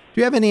painting. Do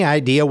you have any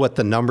idea what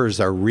the numbers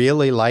are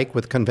really like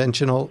with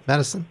conventional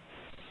medicine?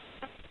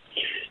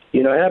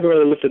 I haven't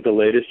really looked at the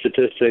latest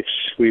statistics.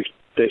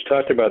 They've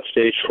talked about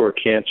stage 4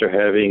 cancer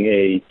having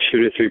a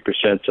 2 to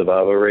 3%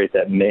 survival rate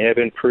that may have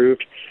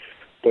improved,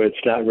 but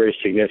it's not very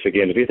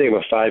significant. If you think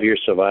of a 5-year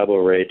survival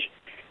rate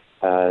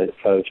of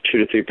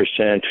 2 to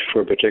 3%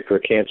 for a particular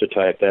cancer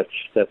type, that's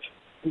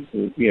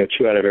 2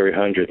 out of every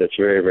 100. That's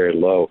very, very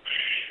low.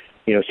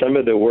 Some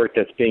of the work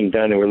that's being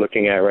done and we're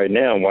looking at right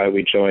now, and why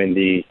we joined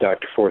the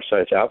Dr.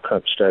 Forsyth's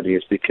outcome study,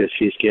 is because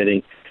he's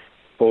getting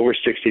over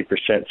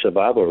 60%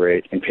 survival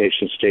rate in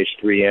patients stage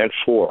 3 and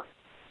 4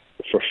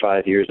 for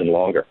 5 years and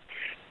longer.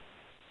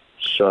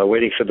 So I'm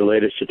waiting for the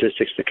latest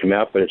statistics to come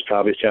out, but it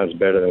probably sounds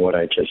better than what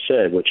I just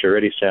said, which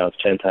already sounds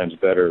 10 times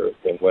better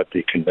than what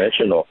the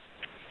conventional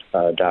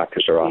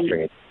doctors are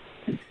offering.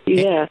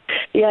 Yeah.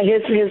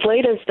 His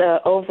latest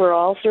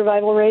overall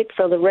survival rate,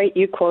 so the rate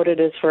you quoted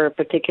is for a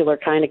particular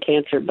kind of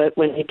cancer, but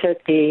when he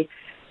took the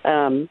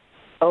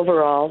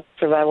overall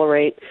survival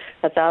rate,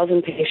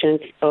 1,000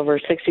 patients over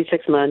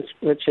 66 months,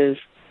 which is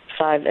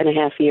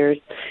 5.5 years,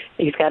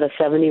 he's got a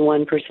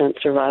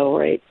 71% survival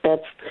rate.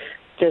 That's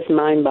just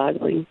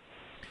mind-boggling.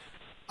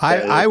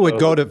 I would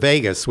go to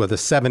Vegas with a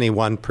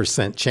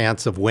 71%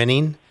 chance of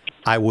winning.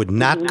 I would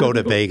not go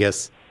to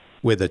Vegas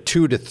with a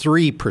 2 to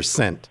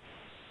 3%,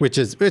 which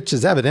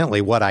is evidently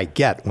what I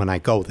get when I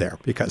go there,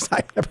 because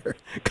I never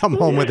come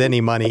home with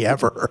any money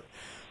ever.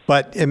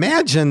 But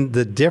imagine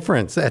the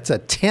difference. That's a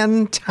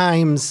 10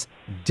 times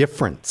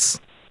difference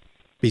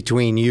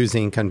between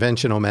using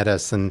conventional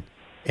medicine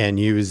and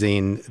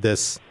using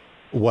this,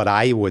 what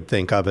I would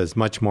think of as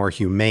much more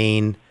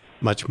humane,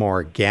 much more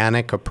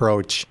organic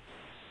approach.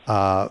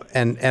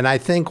 And I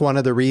think one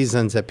of the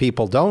reasons that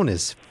people don't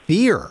is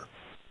fear.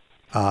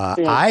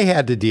 I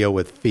had to deal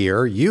with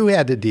fear. You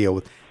had to deal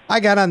with. I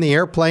got on the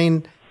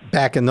airplane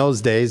back in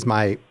those days.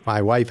 My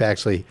wife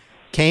actually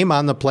came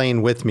on the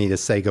plane with me to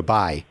say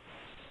goodbye.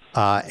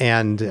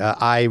 And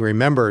I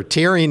remember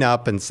tearing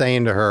up and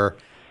saying to her,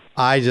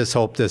 I just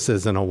hope this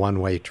isn't a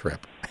one-way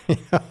trip.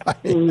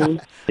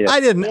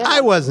 I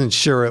wasn't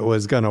sure it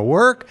was going to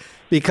work,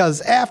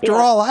 because after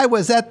all, I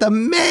was at the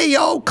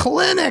Mayo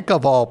Clinic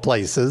of all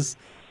places.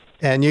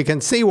 And you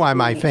can see why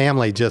my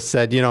family just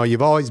said,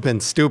 you've always been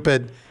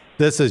stupid.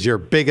 This is your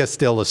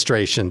biggest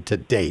illustration to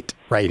date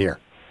right here.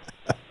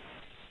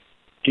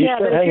 Do you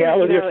still hang out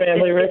with your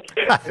family, Rick?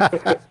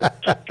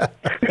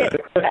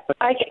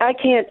 I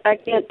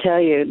can't tell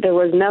you. There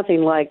was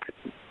nothing like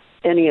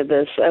any of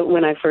this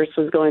when I first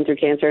was going through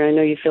cancer. And I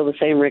know you feel the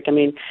same, Rick. I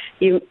mean,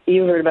 you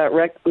heard about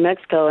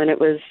Mexico, and it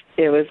was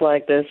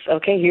like this.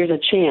 Okay, here's a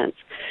chance,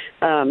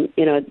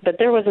 But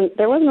there wasn't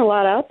a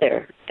lot out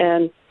there,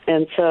 and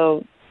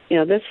so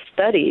this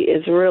study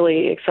is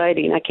really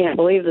exciting. I can't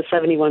believe the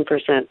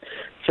 71%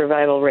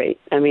 survival rate.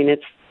 I mean,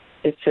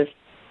 it's just,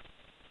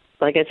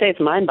 like I say, it's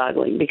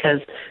mind-boggling,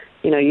 because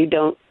when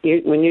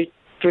you're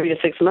 3 to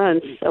 6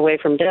 months away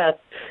from death,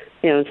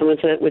 someone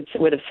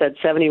would have said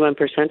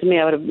 71% to me,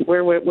 I would have,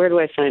 where do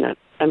I sign up?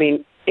 I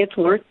mean, it's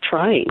worth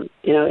trying.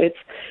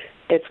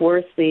 It's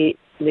worth the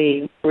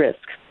risk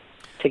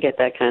to get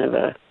that kind of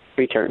a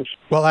return.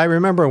 Well, I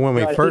remember when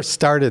we first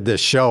started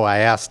this show, I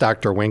asked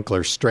Dr.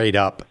 Winkler straight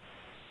up.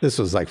 This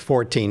was like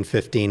 14,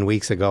 15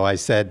 weeks ago. I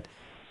said,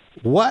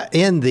 what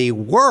in the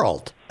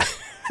world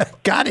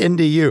got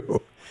into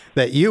you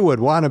that you would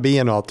want to be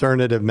in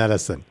alternative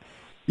medicine?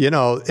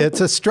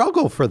 It's a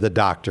struggle for the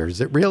doctors.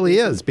 It really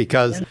is,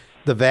 because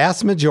the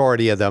vast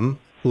majority of them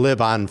live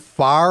on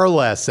far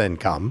less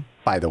income,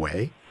 by the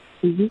way.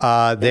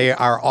 Mm-hmm. They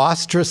are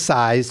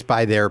ostracized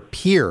by their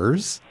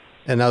peers.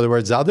 In other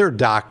words, other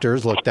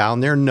doctors look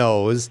down their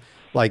nose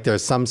like they're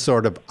some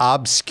sort of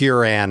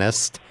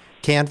obscurantist,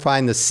 can't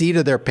find the seat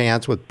of their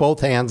pants with both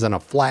hands on a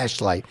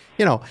flashlight.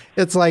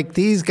 It's like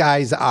these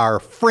guys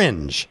are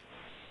fringe.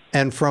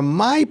 And from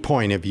my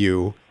point of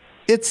view,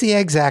 it's the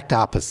exact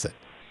opposite.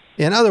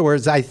 In other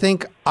words, I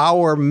think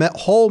our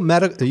whole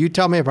medical, you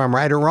tell me if I'm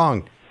right or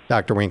wrong,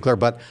 Dr. Winkler,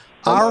 but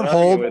our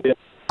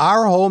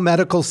whole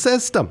medical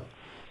system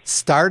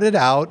started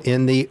out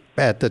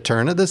at the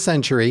turn of the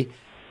century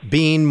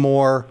being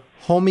more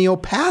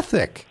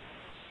homeopathic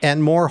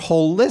and more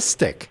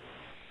holistic.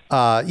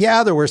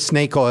 There were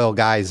snake oil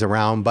guys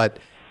around, but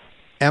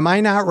am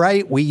I not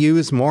right? We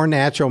used more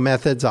natural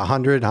methods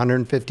 100,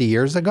 150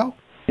 years ago?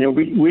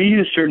 We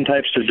use certain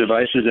types of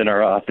devices in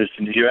our office,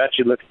 and if you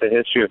actually look at the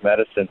history of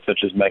medicine, such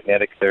as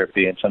magnetic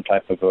therapy and some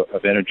type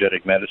of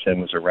energetic medicine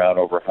was around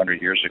over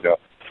 100 years ago.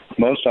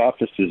 Most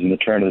offices in the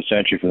turn of the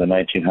century, from the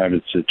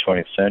 1900s to the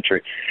 20th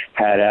century,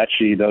 had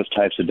actually those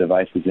types of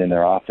devices in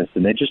their office,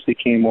 and they just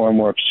became more and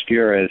more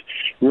obscure as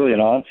really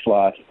an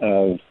onslaught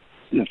of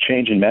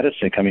change in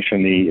medicine coming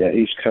from the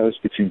East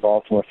Coast between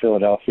Baltimore,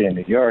 Philadelphia, and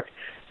New York.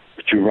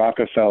 Through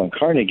Rockefeller and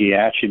Carnegie,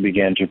 actually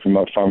began to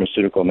promote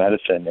pharmaceutical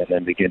medicine and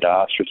then begin to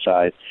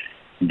ostracize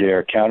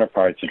their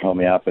counterparts in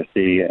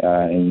homeopathy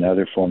and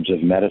other forms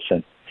of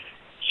medicine.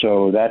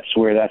 So that's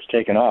where that's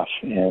taken off,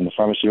 and the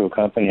pharmaceutical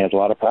company has a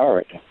lot of power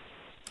right now.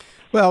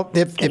 Well,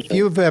 if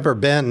you've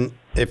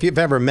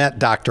ever met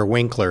Dr.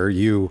 Winkler,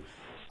 you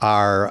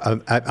are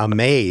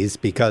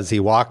amazed because he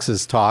walks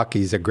his talk.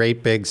 He's a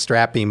great big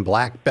strapping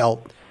black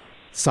belt,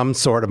 some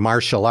sort of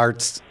martial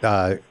arts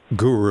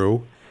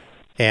guru.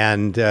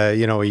 And,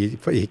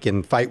 he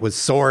can fight with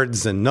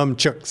swords and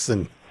nunchucks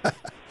and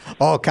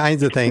all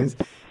kinds of things.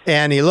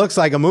 And he looks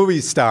like a movie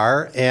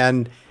star.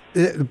 And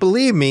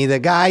believe me, the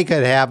guy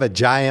could have a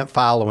giant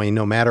following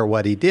no matter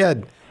what he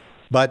did.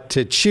 But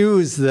to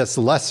choose this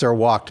lesser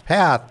walked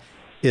path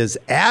is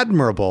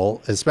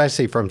admirable,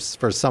 especially for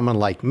someone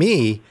like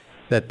me,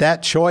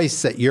 that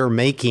choice that you're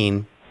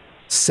making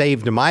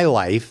saved my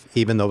life,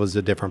 even though it was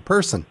a different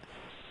person,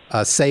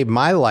 saved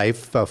my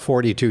life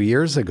 42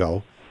 years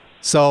ago.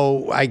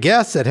 So I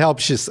guess it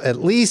helps you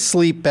at least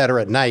sleep better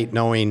at night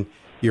knowing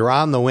you're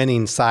on the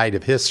winning side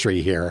of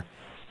history here.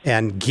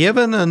 And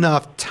given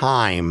enough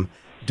time,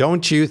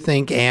 don't you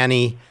think,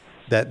 Annie,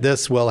 that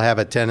this will have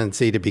a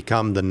tendency to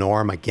become the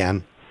norm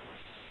again?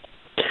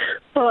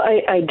 Well,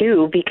 I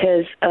do,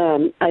 because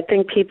I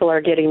think people are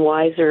getting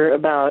wiser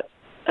about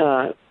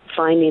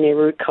finding a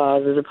root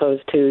cause as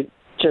opposed to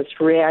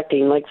just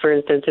reacting. Like, for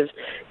instance, if,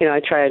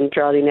 I try and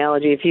draw the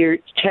analogy, if your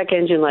check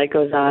engine light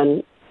goes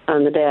on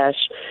the dash,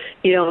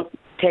 you don't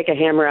take a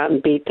hammer out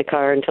and beat the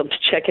car until the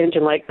check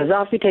engine light goes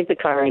off. You take the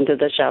car into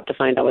the shop to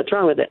find out what's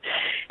wrong with it.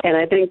 And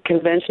I think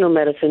conventional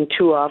medicine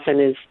too often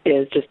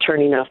is just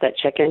turning off that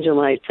check engine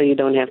light so you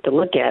don't have to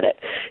look at it,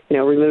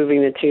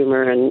 removing the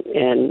tumor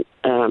and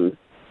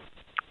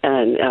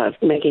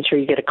making sure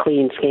you get a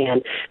clean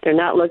scan. They're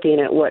not looking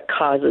at what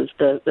causes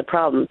the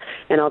problem.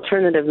 And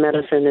alternative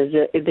medicine is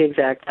the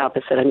exact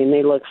opposite. I mean,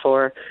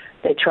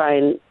 they try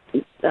and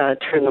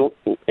turn the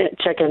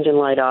check engine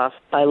light off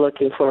by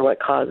looking for what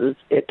causes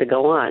it to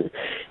go on.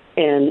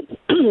 And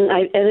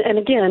and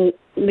again,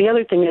 the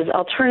other thing is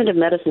alternative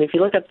medicine. If you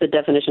look up the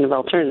definition of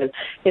alternative,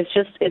 it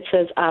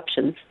says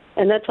options,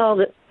 and that's all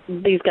that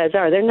these guys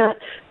are. They're not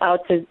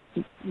out to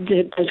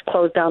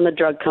close down the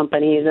drug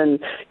companies and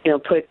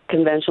put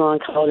conventional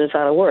oncologists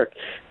out of work.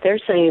 They're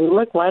saying,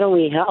 look, why don't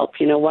we help?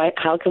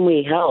 How can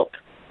we help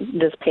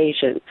this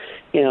patient?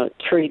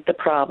 Treat the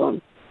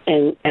problem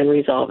and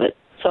resolve it.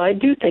 So I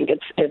do think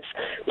it's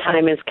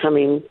time is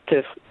coming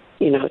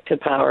to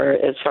power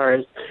as far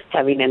as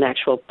having an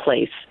actual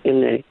place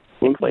in the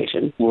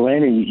equation. Well,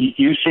 Annie,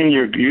 you've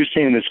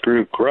seen this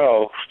group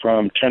grow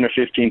from 10 or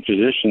 15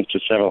 physicians to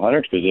several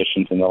hundred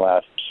physicians in the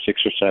last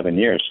 6 or 7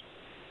 years.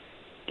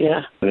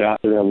 Yeah. There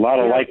are a lot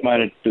of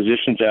like-minded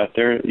physicians out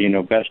there.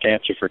 Best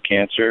Answer for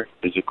Cancer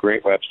is a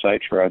great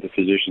website for other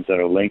physicians that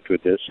are linked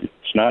with this.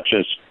 It's not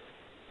just,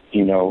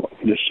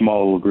 this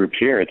small little group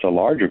here. It's a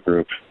larger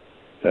group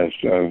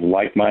of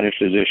like-minded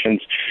physicians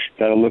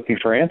that are looking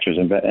for answers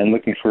and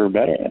looking for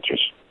better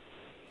answers.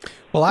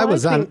 Well, I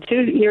think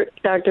too,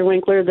 Dr.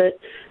 Winkler,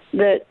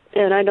 that,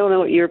 and I don't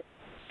know what your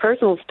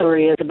personal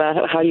story is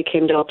about how you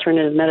came to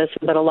alternative medicine,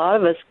 but a lot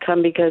of us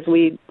come because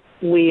we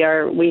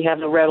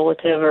have a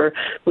relative or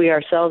we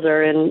ourselves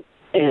are in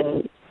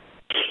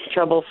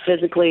trouble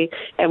physically,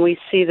 and we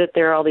see that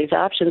there are all these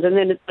options, and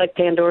then it's like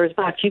Pandora's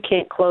box. You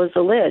can't close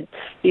the lid.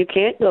 You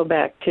can't go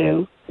back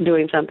to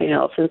doing something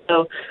else, and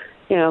so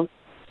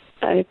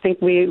I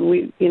think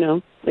we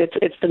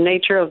it's the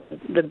nature of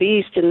the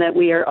beast in that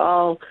we are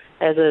all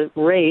as a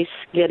race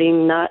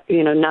getting not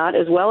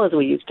as well as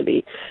we used to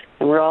be,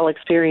 and we're all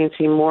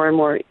experiencing more and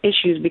more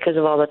issues because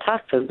of all the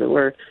toxins that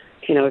we're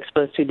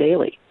exposed to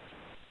daily.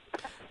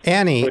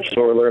 Annie, which is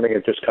what we're learning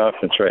at this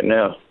conference right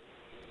now.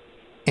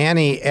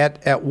 Annie,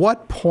 at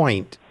what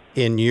point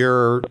in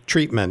your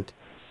treatment,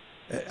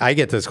 I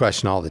get this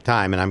question all the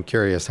time, and I'm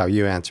curious how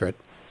you answer it.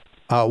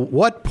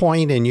 What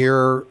point in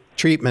your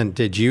treatment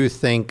did you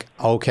think,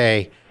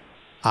 okay,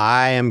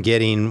 I am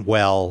getting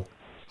well,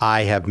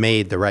 I have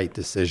made the right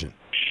decision?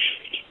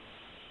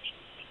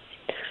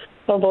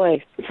 Oh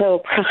boy.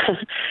 So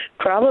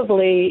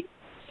probably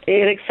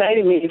it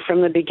excited me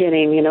from the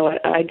beginning.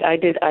 I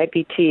did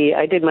IPT.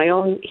 I did my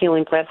own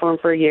healing platform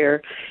for a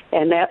year,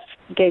 and that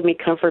gave me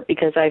comfort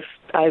because I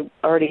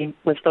already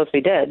was supposed to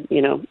be dead,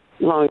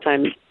 long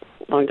time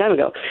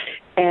ago.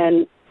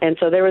 And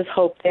so there was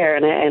hope there,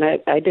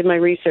 and I did my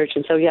research,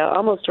 and so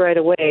almost right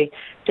away,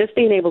 just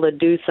being able to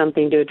do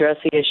something to address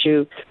the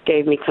issue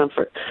gave me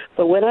comfort.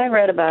 But when I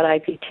read about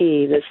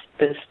IPT,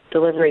 this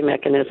delivery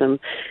mechanism,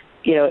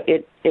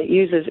 it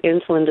uses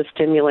insulin to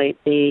stimulate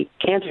the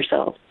cancer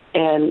cells,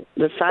 and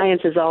the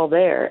science is all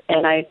there.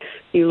 And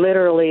you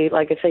literally,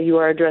 like I say, you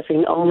are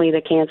addressing only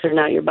the cancer,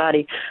 not your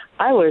body.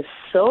 I was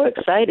so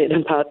excited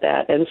about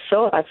that, and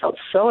I felt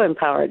so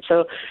empowered.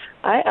 So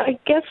I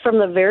guess from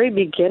the very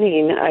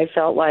beginning, I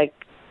felt like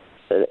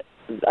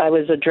I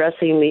was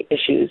addressing the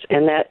issues,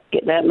 and that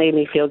made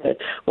me feel good.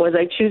 Was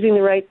I choosing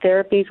the right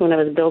therapies when I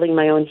was building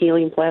my own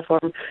healing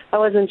platform? I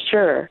wasn't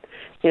sure.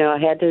 I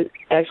had to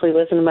actually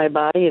listen to my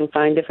body and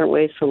find different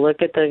ways to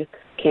look at the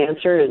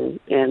cancer and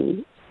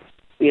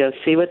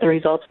see what the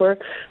results were.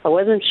 I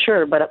wasn't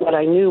sure, but what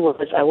I knew was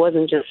I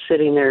wasn't just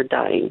sitting there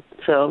dying.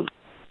 So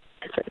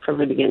from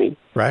the beginning.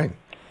 Right.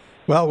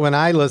 Well, when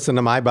I listen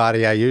to my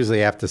body, I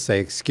usually have to say,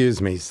 excuse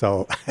me,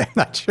 so I'm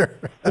not sure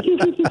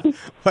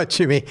what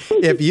you mean.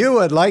 If you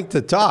would like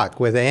to talk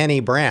with Annie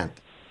Brandt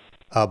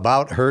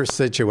about her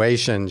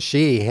situation,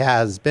 she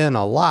has been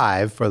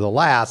alive for the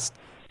last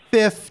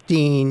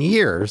 15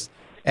 years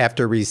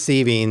after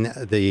receiving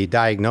the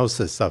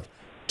diagnosis of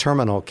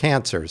terminal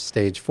cancer,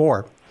 stage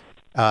 4.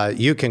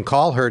 You can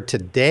call her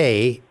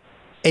today,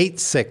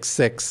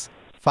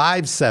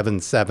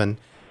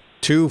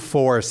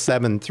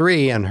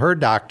 866-577-2473, and her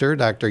doctor,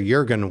 Dr.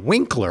 Jurgen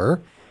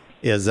Winkler,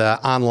 is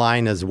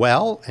online as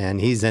well,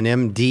 and he's an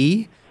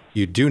MD.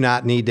 You do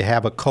not need to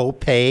have a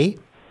copay,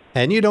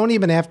 and you don't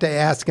even have to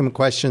ask him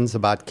questions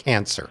about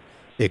cancer.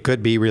 It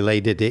could be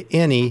related to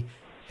any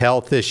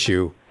health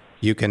issue.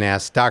 You can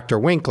ask Dr.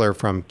 Winkler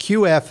from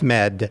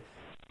qfmed.com.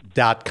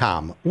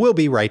 We'll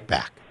be right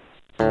back.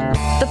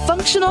 The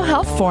Functional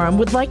Health Forum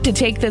would like to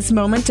take this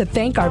moment to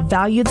thank our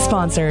valued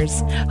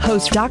sponsors.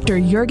 Host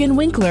Dr. Jurgen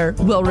Winkler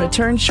will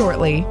return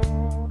shortly.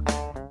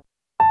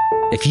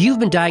 If you've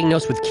been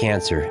diagnosed with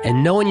cancer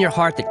and know in your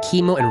heart that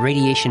chemo and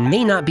radiation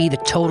may not be the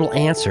total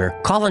answer,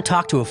 call and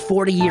talk to a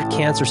 40-year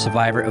cancer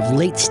survivor of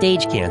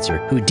late-stage cancer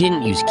who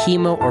didn't use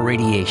chemo or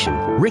radiation.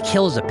 Rick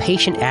Hill is a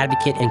patient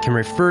advocate and can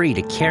refer you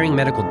to caring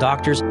medical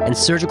doctors and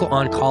surgical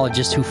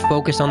oncologists who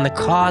focus on the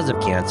cause of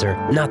cancer,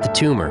 not the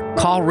tumor.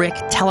 Call Rick,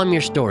 tell him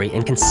your story,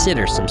 and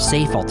consider some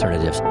safe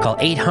alternatives. Call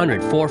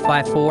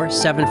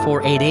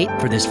 800-454-7488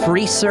 for this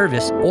free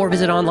service or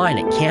visit online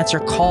at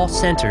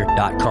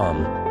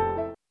cancercallcenter.com.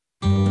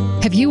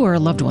 Have you or a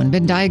loved one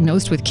been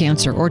diagnosed with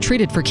cancer or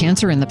treated for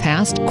cancer in the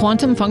past?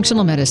 Quantum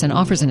Functional Medicine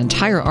offers an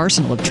entire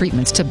arsenal of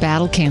treatments to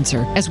battle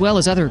cancer, as well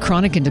as other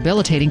chronic and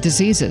debilitating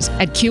diseases.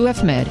 At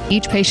QF Med,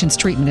 each patient's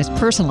treatment is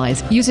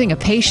personalized using a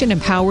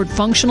patient-empowered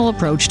functional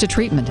approach to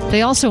treatment.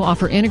 They also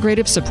offer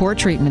integrative support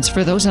treatments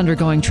for those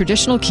undergoing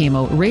traditional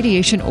chemo,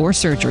 radiation, or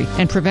surgery,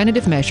 and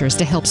preventative measures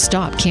to help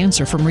stop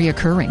cancer from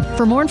reoccurring.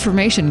 For more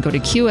information, go to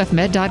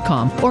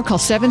qfmed.com or call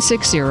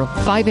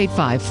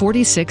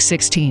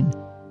 760-585-4616.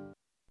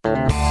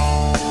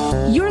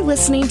 You're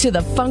listening to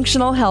the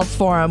Functional Health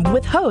Forum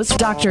with host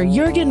Dr.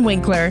 Jurgen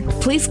Winkler.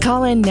 Please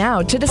call in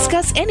now to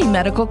discuss any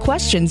medical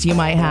questions you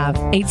might have.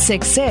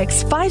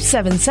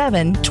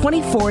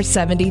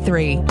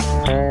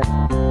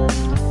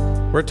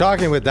 866-577-2473. We're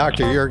talking with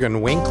Dr.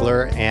 Jurgen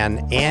Winkler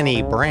and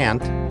Annie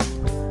Brandt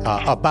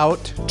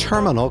about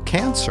terminal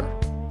cancer.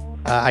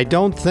 I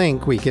don't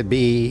think we could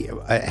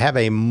have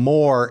a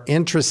more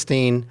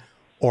interesting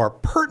or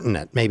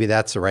pertinent, maybe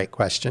that's the right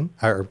question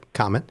or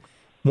comment,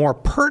 more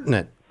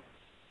pertinent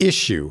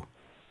issue,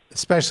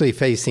 especially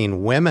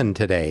facing women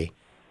today.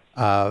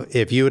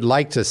 If you would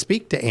like to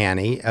speak to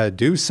Annie,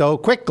 do so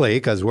quickly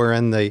because we're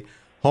in the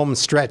home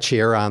stretch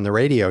here on the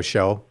radio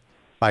show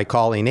by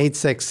calling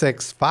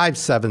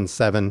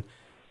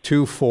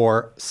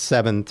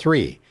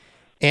 866-577-2473.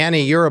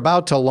 Annie, you're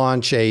about to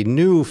launch a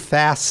new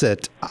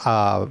facet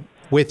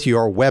with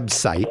your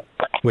website,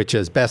 which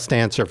is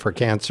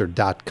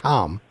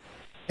bestanswerforcancer.com.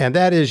 And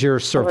that is your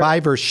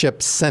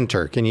survivorship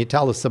center. Can you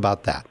tell us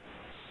about that?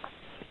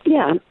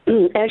 Yeah.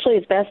 Actually,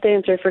 it's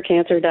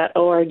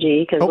bestanswerforcancer.org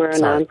because we're a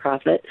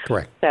nonprofit.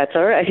 Correct. That's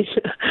all right.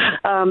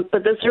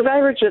 But the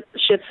Survivorship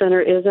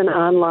Center is an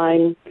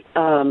online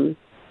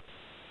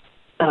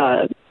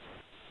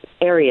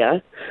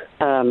area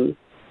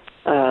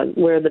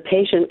where the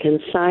patient can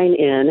sign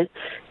in,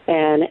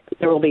 and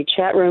there will be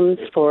chat rooms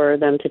for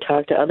them to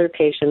talk to other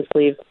patients,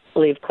 leave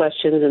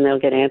questions, and they'll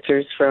get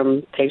answers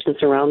from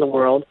patients around the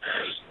world.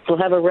 We'll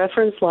have a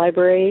reference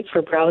library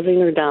for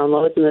browsing or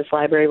downloads, and this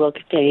library will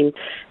contain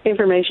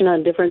information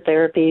on different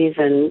therapies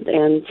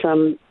and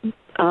some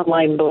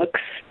online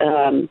books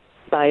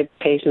by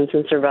patients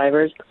and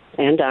survivors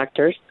and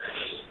doctors.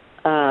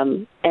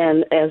 And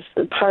as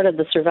part of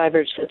the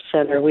Survivorship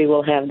Center, we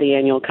will have the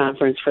annual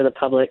conference for the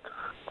public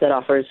that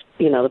offers,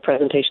 the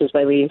presentations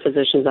by leading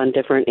physicians on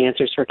different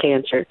answers for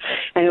cancer.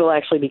 And it will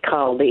actually be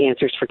called the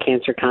Answers for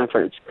Cancer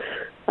Conference.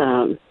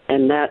 And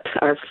that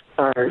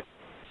our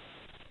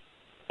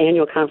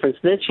annual conference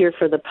this year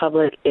for the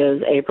public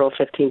is April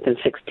 15th and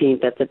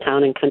 16th at the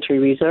Town and Country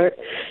Resort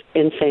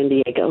in San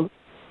Diego.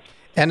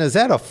 And is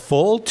that a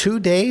full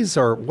 2 days,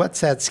 or what's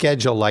that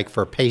schedule like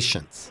for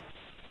patients?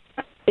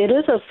 It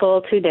is a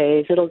full 2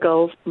 days. It'll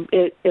go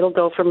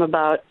from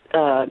about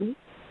 9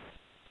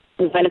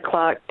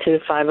 o'clock to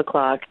 5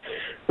 o'clock.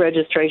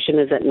 Registration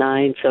is at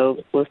 9, so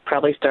we'll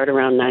probably start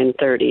around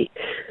 9:30.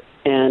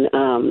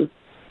 And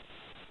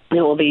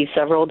there will be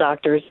several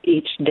doctors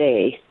each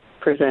day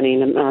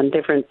presenting on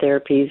different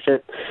therapies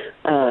that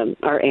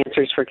are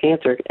answers for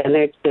cancer. And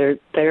their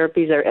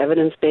therapies are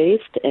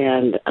evidence-based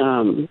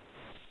and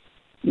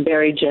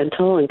very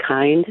gentle and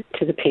kind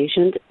to the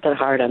patient, but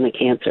hard on the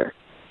cancer.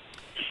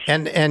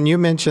 And you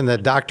mentioned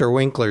that Dr.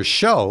 Winkler's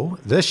show,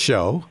 this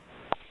show,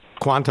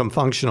 Quantum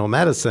Functional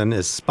Medicine,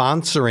 is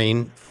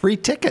sponsoring free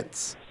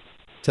tickets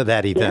to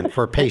that event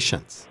for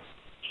patients.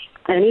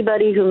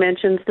 Anybody who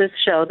mentions this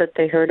show that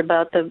they heard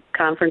about the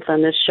conference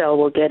on this show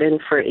will get in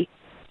free.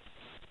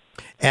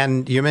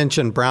 And you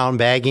mentioned brown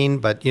bagging,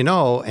 but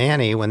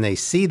Annie, when they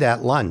see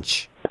that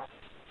lunch,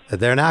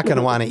 they're not going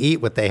to want to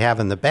eat what they have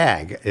in the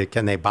bag.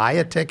 Can they buy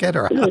a ticket,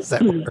 or how does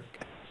that work?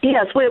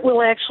 Yes,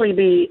 we'll actually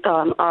be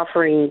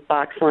offering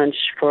box lunch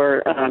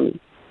for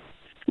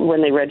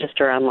when they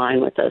register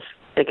online with us.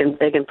 They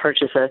can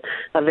purchase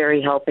a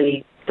very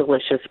healthy,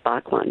 delicious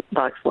box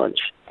lunch.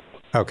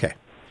 Okay.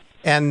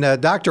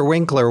 And Dr.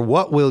 Winkler,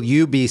 what will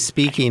you be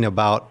speaking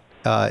about?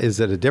 Is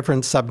it a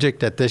different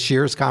subject at this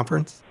year's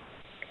conference?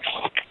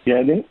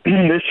 Yeah,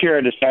 this year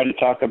I decided to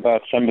talk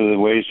about some of the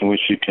ways in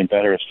which you can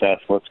better assess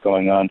what's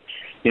going on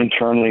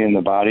internally in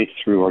the body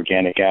through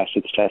organic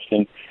acids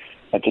testing.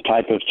 That's a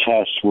type of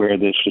test where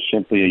there's just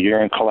simply a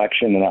urine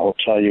collection, and that will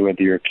tell you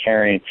whether you're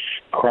carrying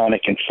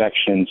chronic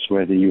infections,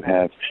 whether you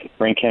have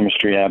brain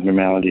chemistry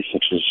abnormalities,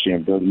 such as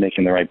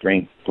making the right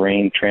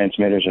brain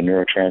transmitters or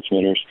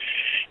neurotransmitters.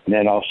 And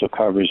then also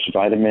covers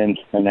vitamin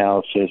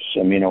analysis,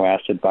 amino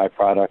acid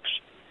byproducts,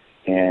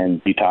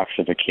 and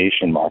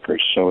detoxification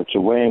markers. So it's a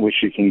way in which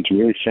you can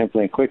really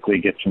simply and quickly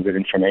get some good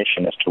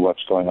information as to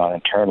what's going on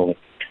internally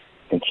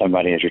in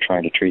somebody as you're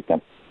trying to treat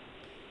them.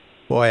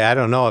 Boy, I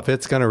don't know if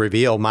it's going to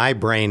reveal my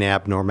brain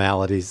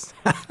abnormalities.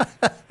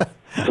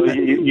 So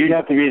you'd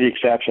have to be the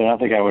exception. I don't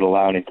think I would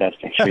allow any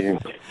testing for you.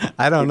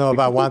 I don't know if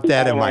I want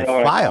that in my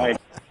file.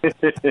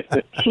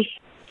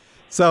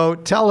 So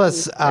tell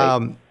us,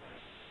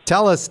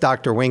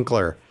 Dr.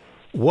 Winkler,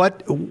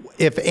 what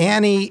if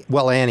Annie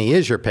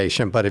is your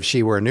patient, but if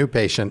she were a new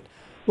patient,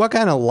 what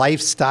kind of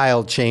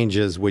lifestyle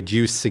changes would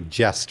you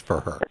suggest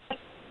for her?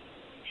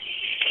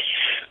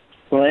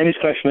 Well, Amy's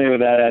quite familiar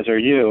with that, as are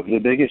you. The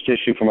biggest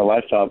issue from a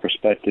lifestyle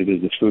perspective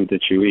is the food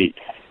that you eat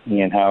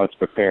and how it's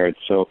prepared.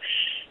 So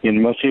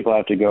most people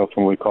have to go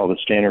from what we call the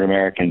standard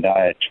American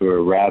diet to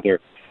a rather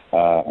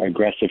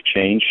aggressive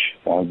change.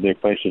 There are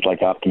places like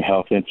Optum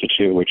Health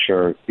Institute, which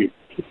are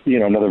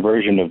another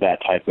version of that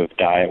type of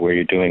diet where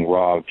you're doing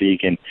raw,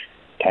 vegan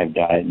type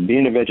diet. And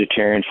being a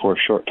vegetarian for a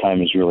short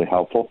time is really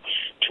helpful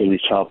to at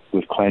least help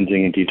with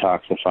cleansing and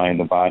detoxifying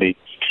the body.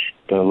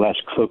 The less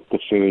cooked the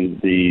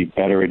food, the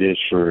better it is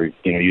for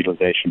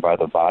utilization by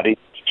the body.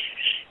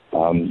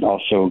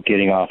 Also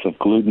getting off of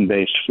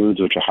gluten-based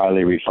foods, which are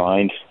highly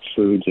refined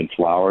foods and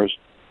flours.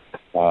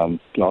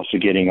 Also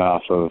getting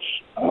off of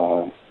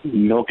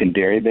milk and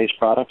dairy-based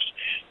products.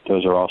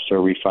 Those are also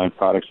refined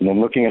products. And then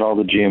looking at all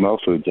the GMO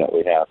foods that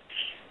we have.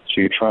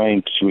 So you're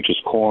trying to, which is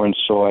corn,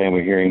 soy, and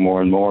we're hearing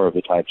more and more of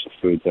the types of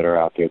foods that are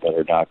out there that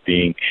are not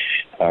being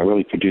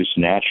really produced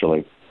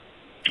naturally.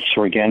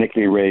 So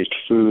organically raised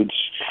foods,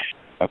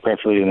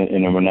 preferably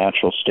in a more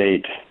natural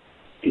state,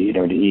 to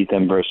eat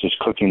them versus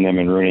cooking them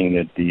and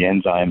ruining the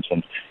enzymes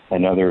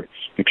and other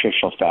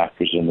nutritional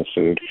factors in the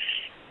food.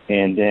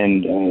 And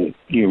then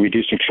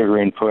reducing sugar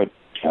input,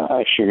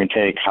 sugar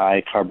intake,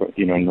 and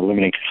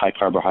eliminating high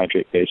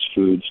carbohydrate-based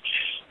foods.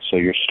 So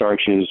your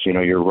starches,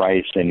 your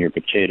rice and your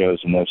potatoes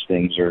and those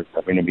things are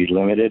going to be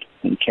limited.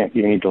 You don't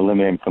need to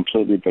eliminate them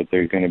completely, but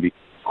they're going to be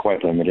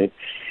quite limited.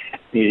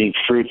 Eating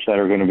fruits that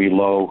are going to be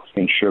low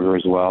in sugar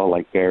as well,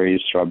 like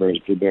berries,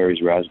 strawberries,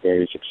 blueberries,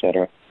 raspberries,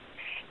 etc.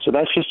 So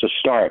that's just a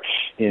start.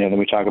 Then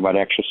we talk about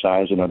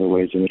exercise and other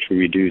ways in which we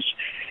reduce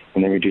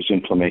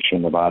inflammation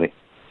in the body.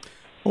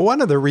 Well,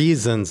 one of the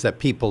reasons that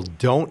people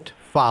don't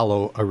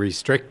follow a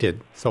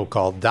restricted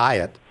so-called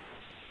diet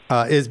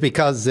is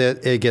because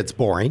it gets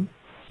boring,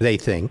 they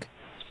think,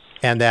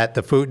 and that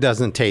the food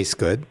doesn't taste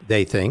good,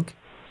 they think,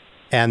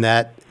 and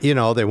that,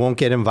 they won't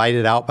get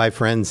invited out by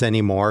friends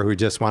anymore who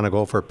just want to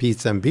go for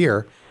pizza and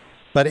beer.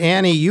 But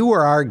Annie, you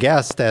were our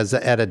guest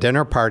at a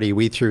dinner party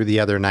we threw the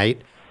other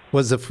night.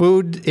 Was the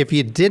food, if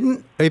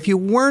you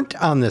weren't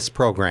on this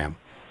program,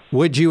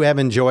 would you have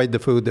enjoyed the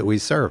food that we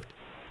served?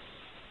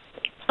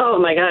 Oh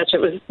my gosh,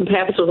 it was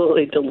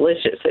absolutely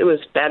delicious. It was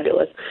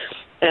fabulous.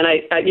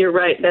 And you're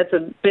right, that's a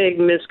big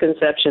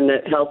misconception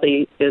that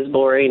healthy is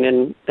boring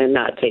and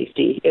not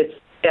tasty. It's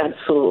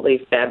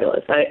absolutely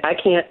fabulous. I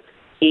can't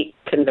eat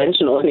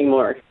conventional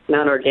anymore,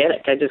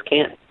 non-organic. I just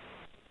can't.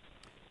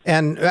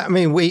 And I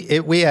mean,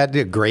 we had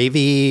a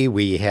gravy,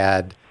 we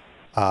had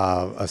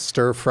a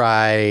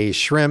stir-fry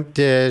shrimp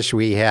dish,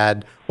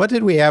 what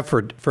did we have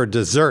for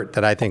dessert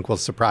that I think will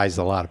surprise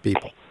a lot of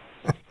people?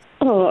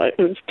 Oh, it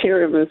was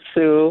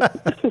tiramisu.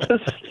 It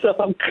was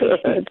so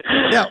good.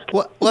 Yeah,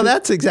 well,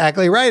 that's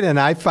exactly right. And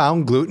I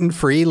found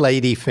gluten-free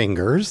lady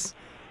fingers,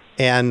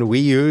 and we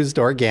used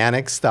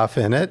organic stuff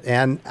in it,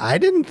 and I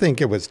didn't think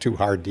it was too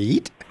hard to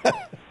eat.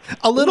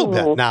 A little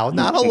bit now,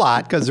 not a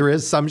lot, because there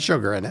is some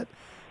sugar in it.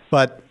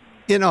 But,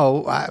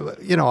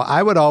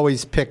 I would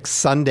always pick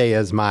Sunday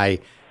as my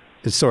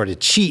sort of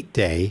cheat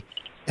day.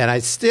 And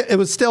it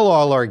was still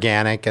all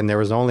organic, and there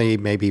was only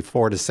maybe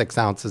 4 to 6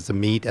 ounces of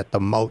meat at the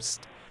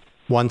most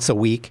once a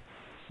week.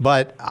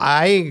 But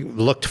I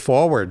looked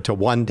forward to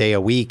one day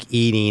a week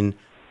eating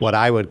what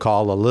I would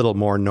call a little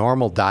more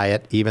normal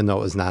diet, even though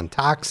it was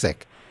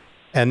non-toxic.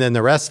 And then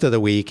the rest of the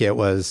week, it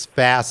was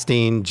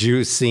fasting,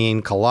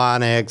 juicing,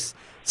 colonics,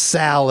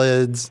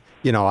 salads.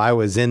 I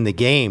was in the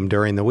game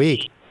during the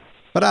week.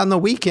 But on the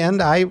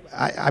weekend, I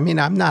mean,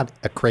 I'm not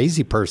a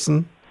crazy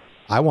person.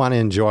 I want to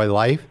enjoy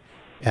life,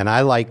 and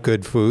I like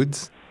good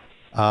foods.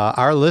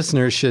 Our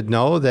listeners should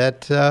know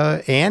that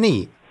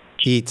Annie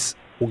eats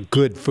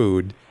good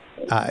food,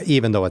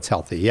 even though it's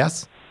healthy.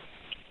 Yes?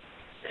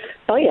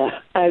 Oh, yeah.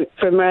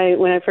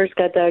 When I first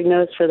got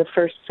diagnosed, for the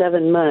first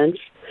 7 months,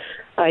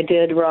 I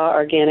did raw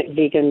organic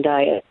vegan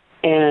diet.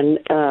 And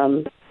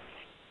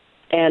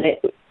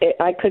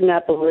I could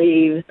not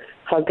believe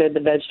how good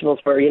the vegetables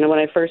were. When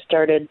I first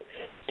started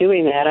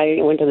doing that,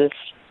 I went to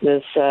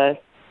this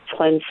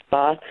cleanse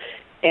spa,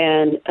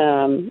 and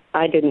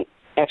I didn't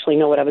actually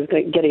know what I was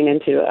getting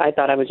into. I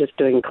thought I was just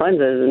doing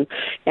cleanses,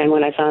 and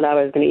when I found out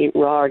I was going to eat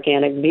raw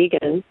organic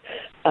vegan,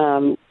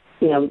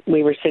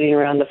 we were sitting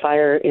around the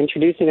fire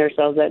introducing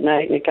ourselves that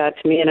night, and it got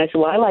to me, and I said,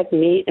 well, I like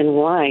meat and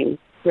wine,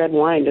 red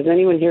wine. Does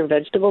anyone hear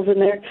vegetables in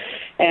there?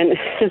 And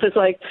it was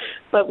like,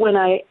 but when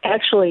I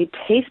actually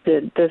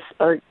tasted this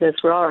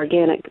raw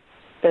organic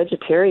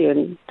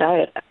vegetarian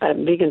diet,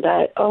 vegan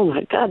diet, oh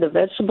my God, the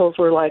vegetables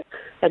were like,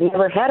 I'd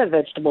never had a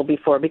vegetable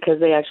before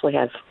because they actually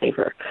had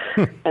flavor.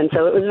 And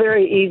so it was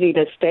very easy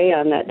to stay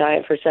on that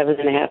diet for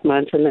 7.5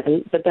 months.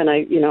 But then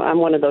I'm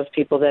one of those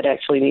people that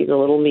actually needs a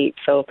little meat.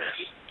 So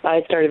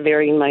I started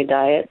varying my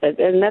diet.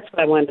 And that's what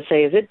I wanted to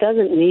say is it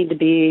doesn't need to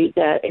be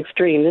that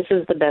extreme. This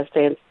is the best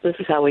answer. This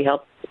is how we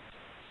help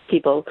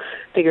people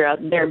figure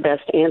out their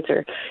best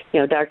answer.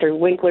 Dr.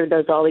 Winkler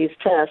does all these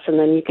tests, and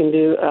then you can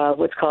do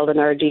what's called an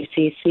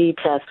RGCC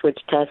test, which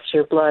tests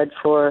your blood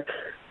for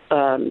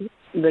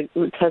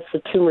tests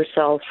the tumor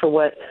cells for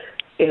what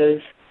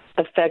is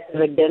effective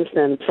against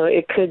them. So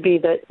it could be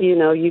that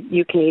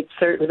you can eat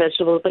certain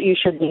vegetables, but you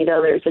shouldn't eat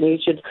others, and you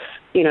should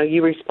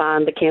you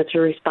respond. The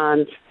cancer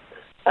responds,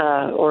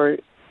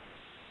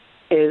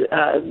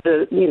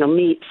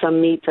 meat. Some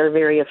meats are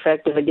very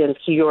effective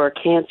against your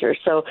cancer.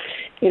 So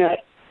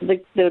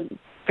the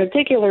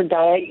particular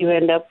diet you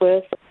end up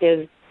with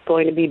is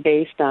going to be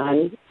based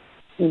on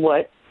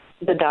what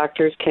the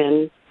doctors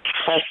can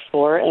test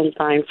for and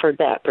find for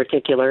that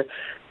particular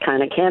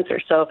kind of cancer.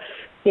 So,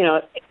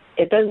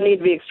 it doesn't need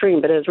to be extreme,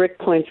 but as Rick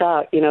points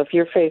out, if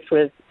you're faced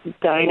with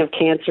dying of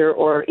cancer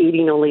or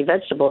eating only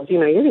vegetables,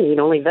 you're going to eat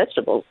only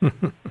vegetables.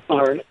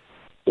 Or,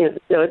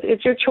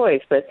 it's your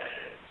choice, but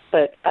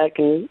I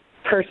can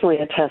personally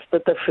attest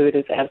that the food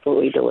is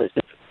absolutely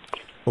delicious.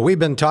 Well, we've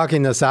been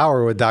talking this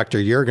hour with Dr.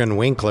 Jürgen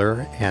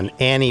Winkler and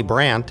Annie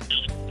Brandt,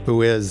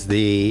 who is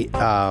the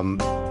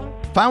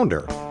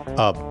founder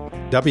of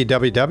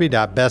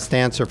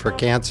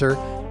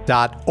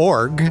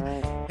www.bestanswerforcancer.org.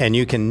 And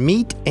you can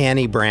meet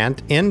Annie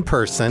Brandt in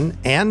person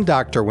and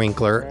Dr.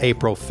 Winkler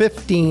April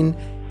 15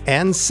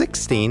 and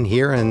 16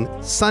 here in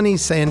sunny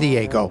San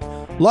Diego.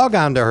 Log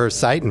on to her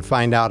site and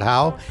find out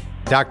how.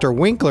 Dr.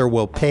 Winkler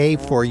will pay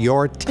for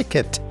your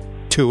ticket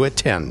to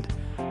attend.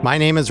 My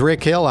name is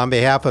Rick Hill. On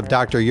behalf of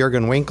Dr.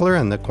 Jürgen Winkler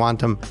and the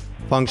Quantum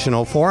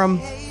Functional Forum,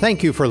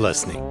 thank you for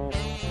listening.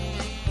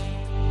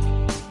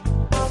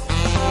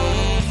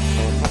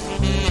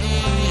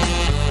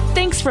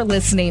 Thanks for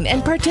listening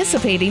and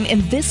participating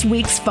in this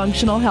week's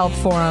Functional Health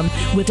Forum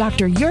with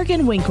Dr.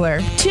 Jürgen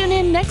Winkler. Tune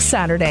in next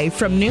Saturday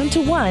from noon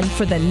to 1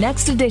 for the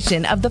next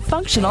edition of the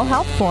Functional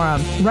Health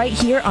Forum, right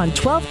here on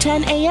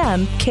 1210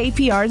 AM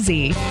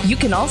KPRZ. You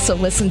can also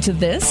listen to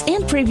this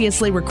and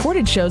previously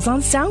recorded shows on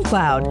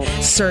SoundCloud.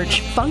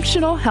 Search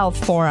Functional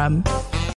Health Forum.